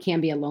 spirituality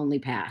can be a lonely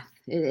path.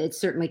 It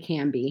certainly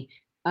can be.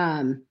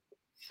 Um,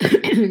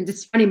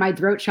 it's funny, my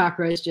throat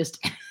chakra is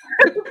just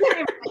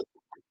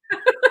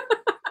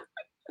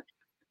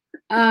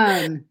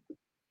um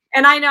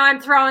And I know I'm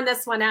throwing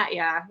this one at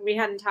you. We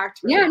hadn't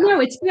talked really yeah, about no,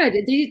 it's good.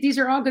 These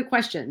are all good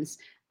questions.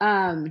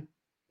 Um,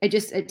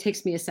 it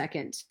takes me a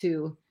second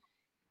to,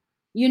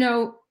 you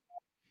know,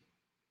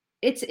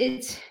 it's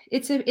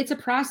a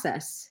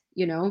process,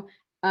 you know.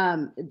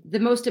 The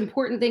most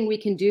important thing we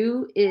can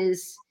do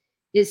is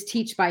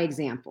teach by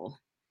example.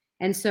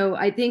 And so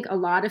I think a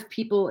lot of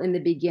people in the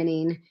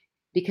beginning,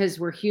 because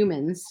we're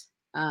humans,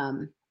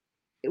 like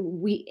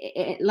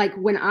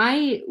when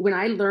I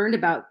learned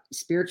about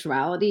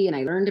spirituality and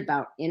I learned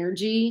about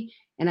energy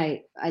and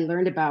I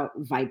learned about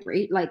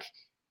vibrate, like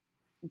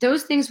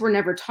those things were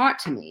never taught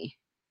to me.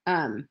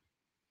 Um,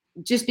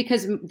 just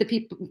because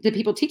the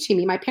people teaching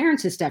me, my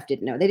parents and stuff,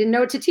 didn't know. They didn't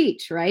know what to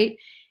teach, right?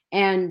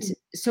 And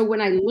so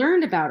when I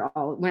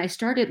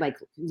started like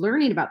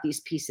learning about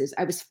these pieces,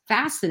 I was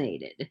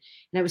fascinated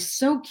and I was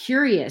so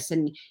curious.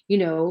 And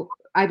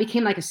I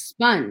became like a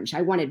sponge.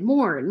 I wanted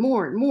more and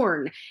more and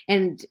more.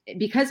 And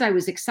because I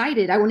was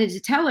excited, I wanted to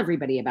tell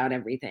everybody about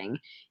everything.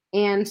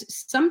 And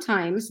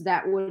sometimes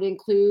that would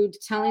include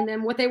telling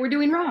them what they were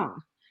doing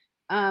wrong.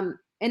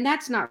 And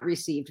that's not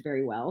received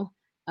very well.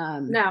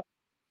 Um, no.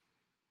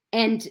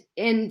 and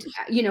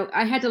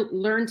I had to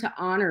learn to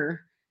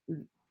honor,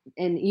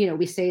 and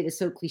we say this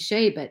so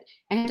cliche, but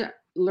I had to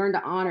learn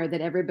to honor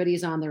that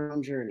everybody's on their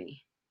own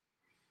journey.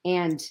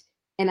 And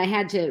and I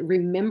had to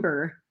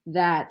remember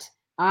that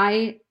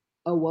I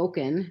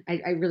awoken.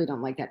 I really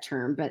don't like that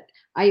term, but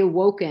I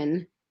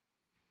awoken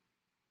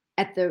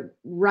at the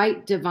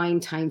right divine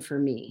time for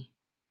me.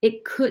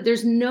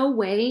 There's no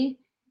way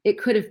it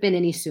could have been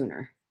any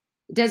sooner.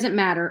 It doesn't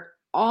matter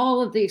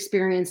all of the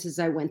experiences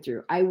I went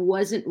through. I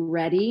wasn't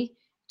ready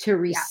to Yeah.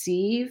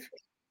 receive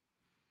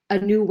a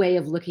new way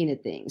of looking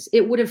at things.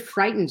 It would have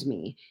frightened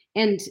me.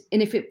 And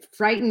if it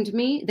frightened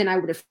me, then I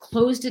would have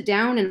closed it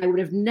down and I would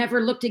have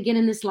never looked again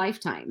in this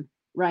lifetime,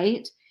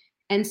 right?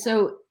 And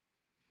so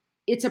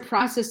it's a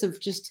process of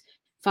just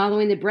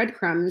following the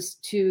breadcrumbs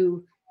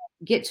to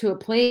get to a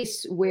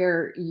place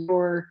where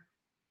your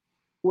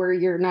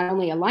not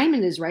only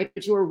alignment is right,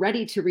 but you're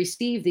ready to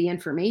receive the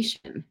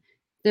information.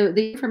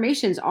 The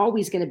information is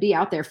always going to be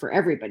out there for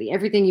everybody.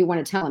 Everything you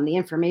want to tell them, the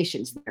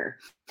information's there.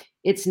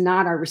 It's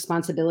not our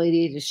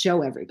responsibility to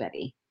show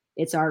everybody.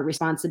 It's our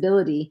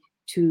responsibility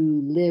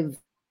to live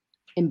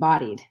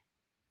embodied.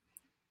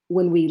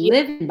 When we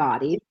live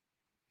embodied,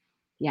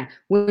 yeah,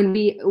 when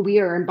we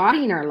are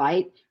embodying our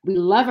light, we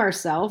love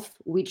ourselves,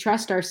 we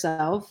trust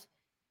ourselves,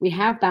 we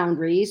have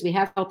boundaries, we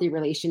have healthy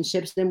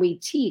relationships, then we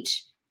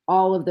teach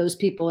all of those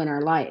people in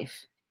our life.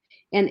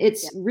 And Yeah.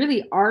 it's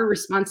really our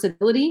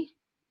responsibility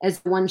as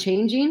the one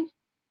changing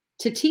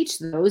to teach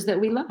those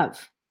that we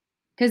love,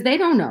 because they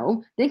don't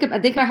know. Think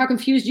about how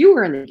confused you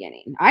were in the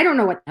beginning. I don't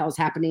know what the hell's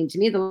happening to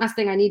me. The last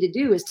thing I need to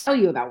do is tell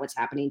you about what's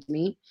happening to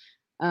me.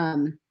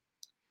 Um,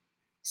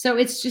 so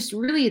it's just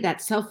really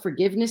that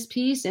self-forgiveness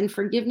piece and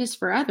forgiveness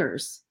for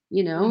others.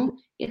 Mhm.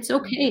 It's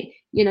okay.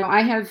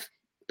 I have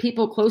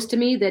people close to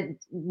me that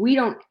we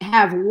don't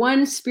have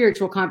one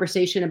spiritual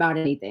conversation about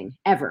anything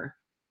ever.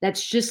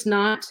 That's just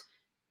not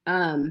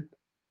um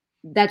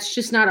that's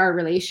just not our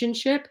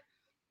relationship.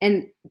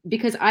 And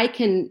because I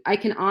can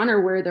honor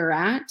where they're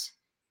at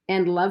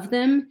and love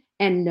them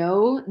and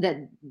know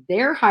that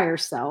their higher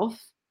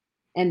self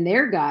and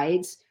their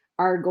guides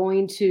are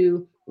going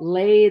to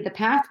lay the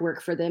path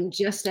work for them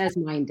just as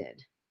mine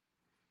did.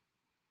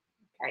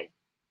 Okay.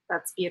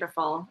 That's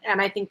beautiful.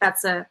 And I think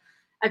that's a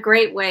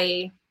great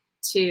way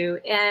to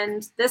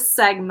end this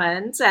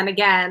segment. And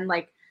again,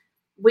 like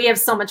we have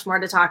so much more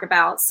to talk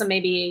about. So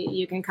maybe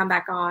you can come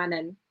back on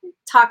and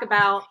talk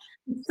about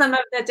some of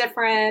the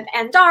different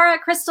Andara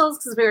crystals,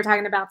 because we were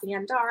talking about the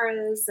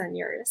Andaras and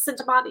your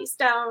Sintamati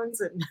stones.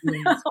 And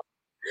Yes.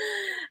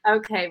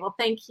 okay, well,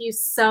 thank you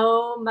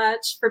so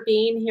much for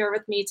being here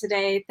with me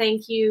today.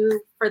 Thank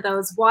you for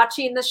those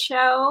watching the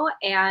show.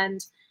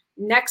 And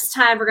next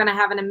time, we're going to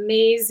have an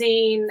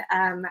amazing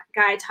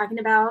guy talking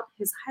about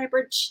his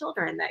hybrid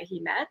children that he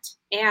met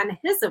and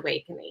his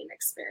awakening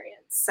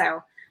experience.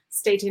 So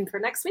stay tuned for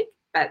next week,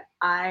 but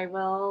I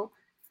will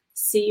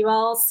see you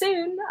all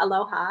soon.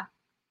 Aloha.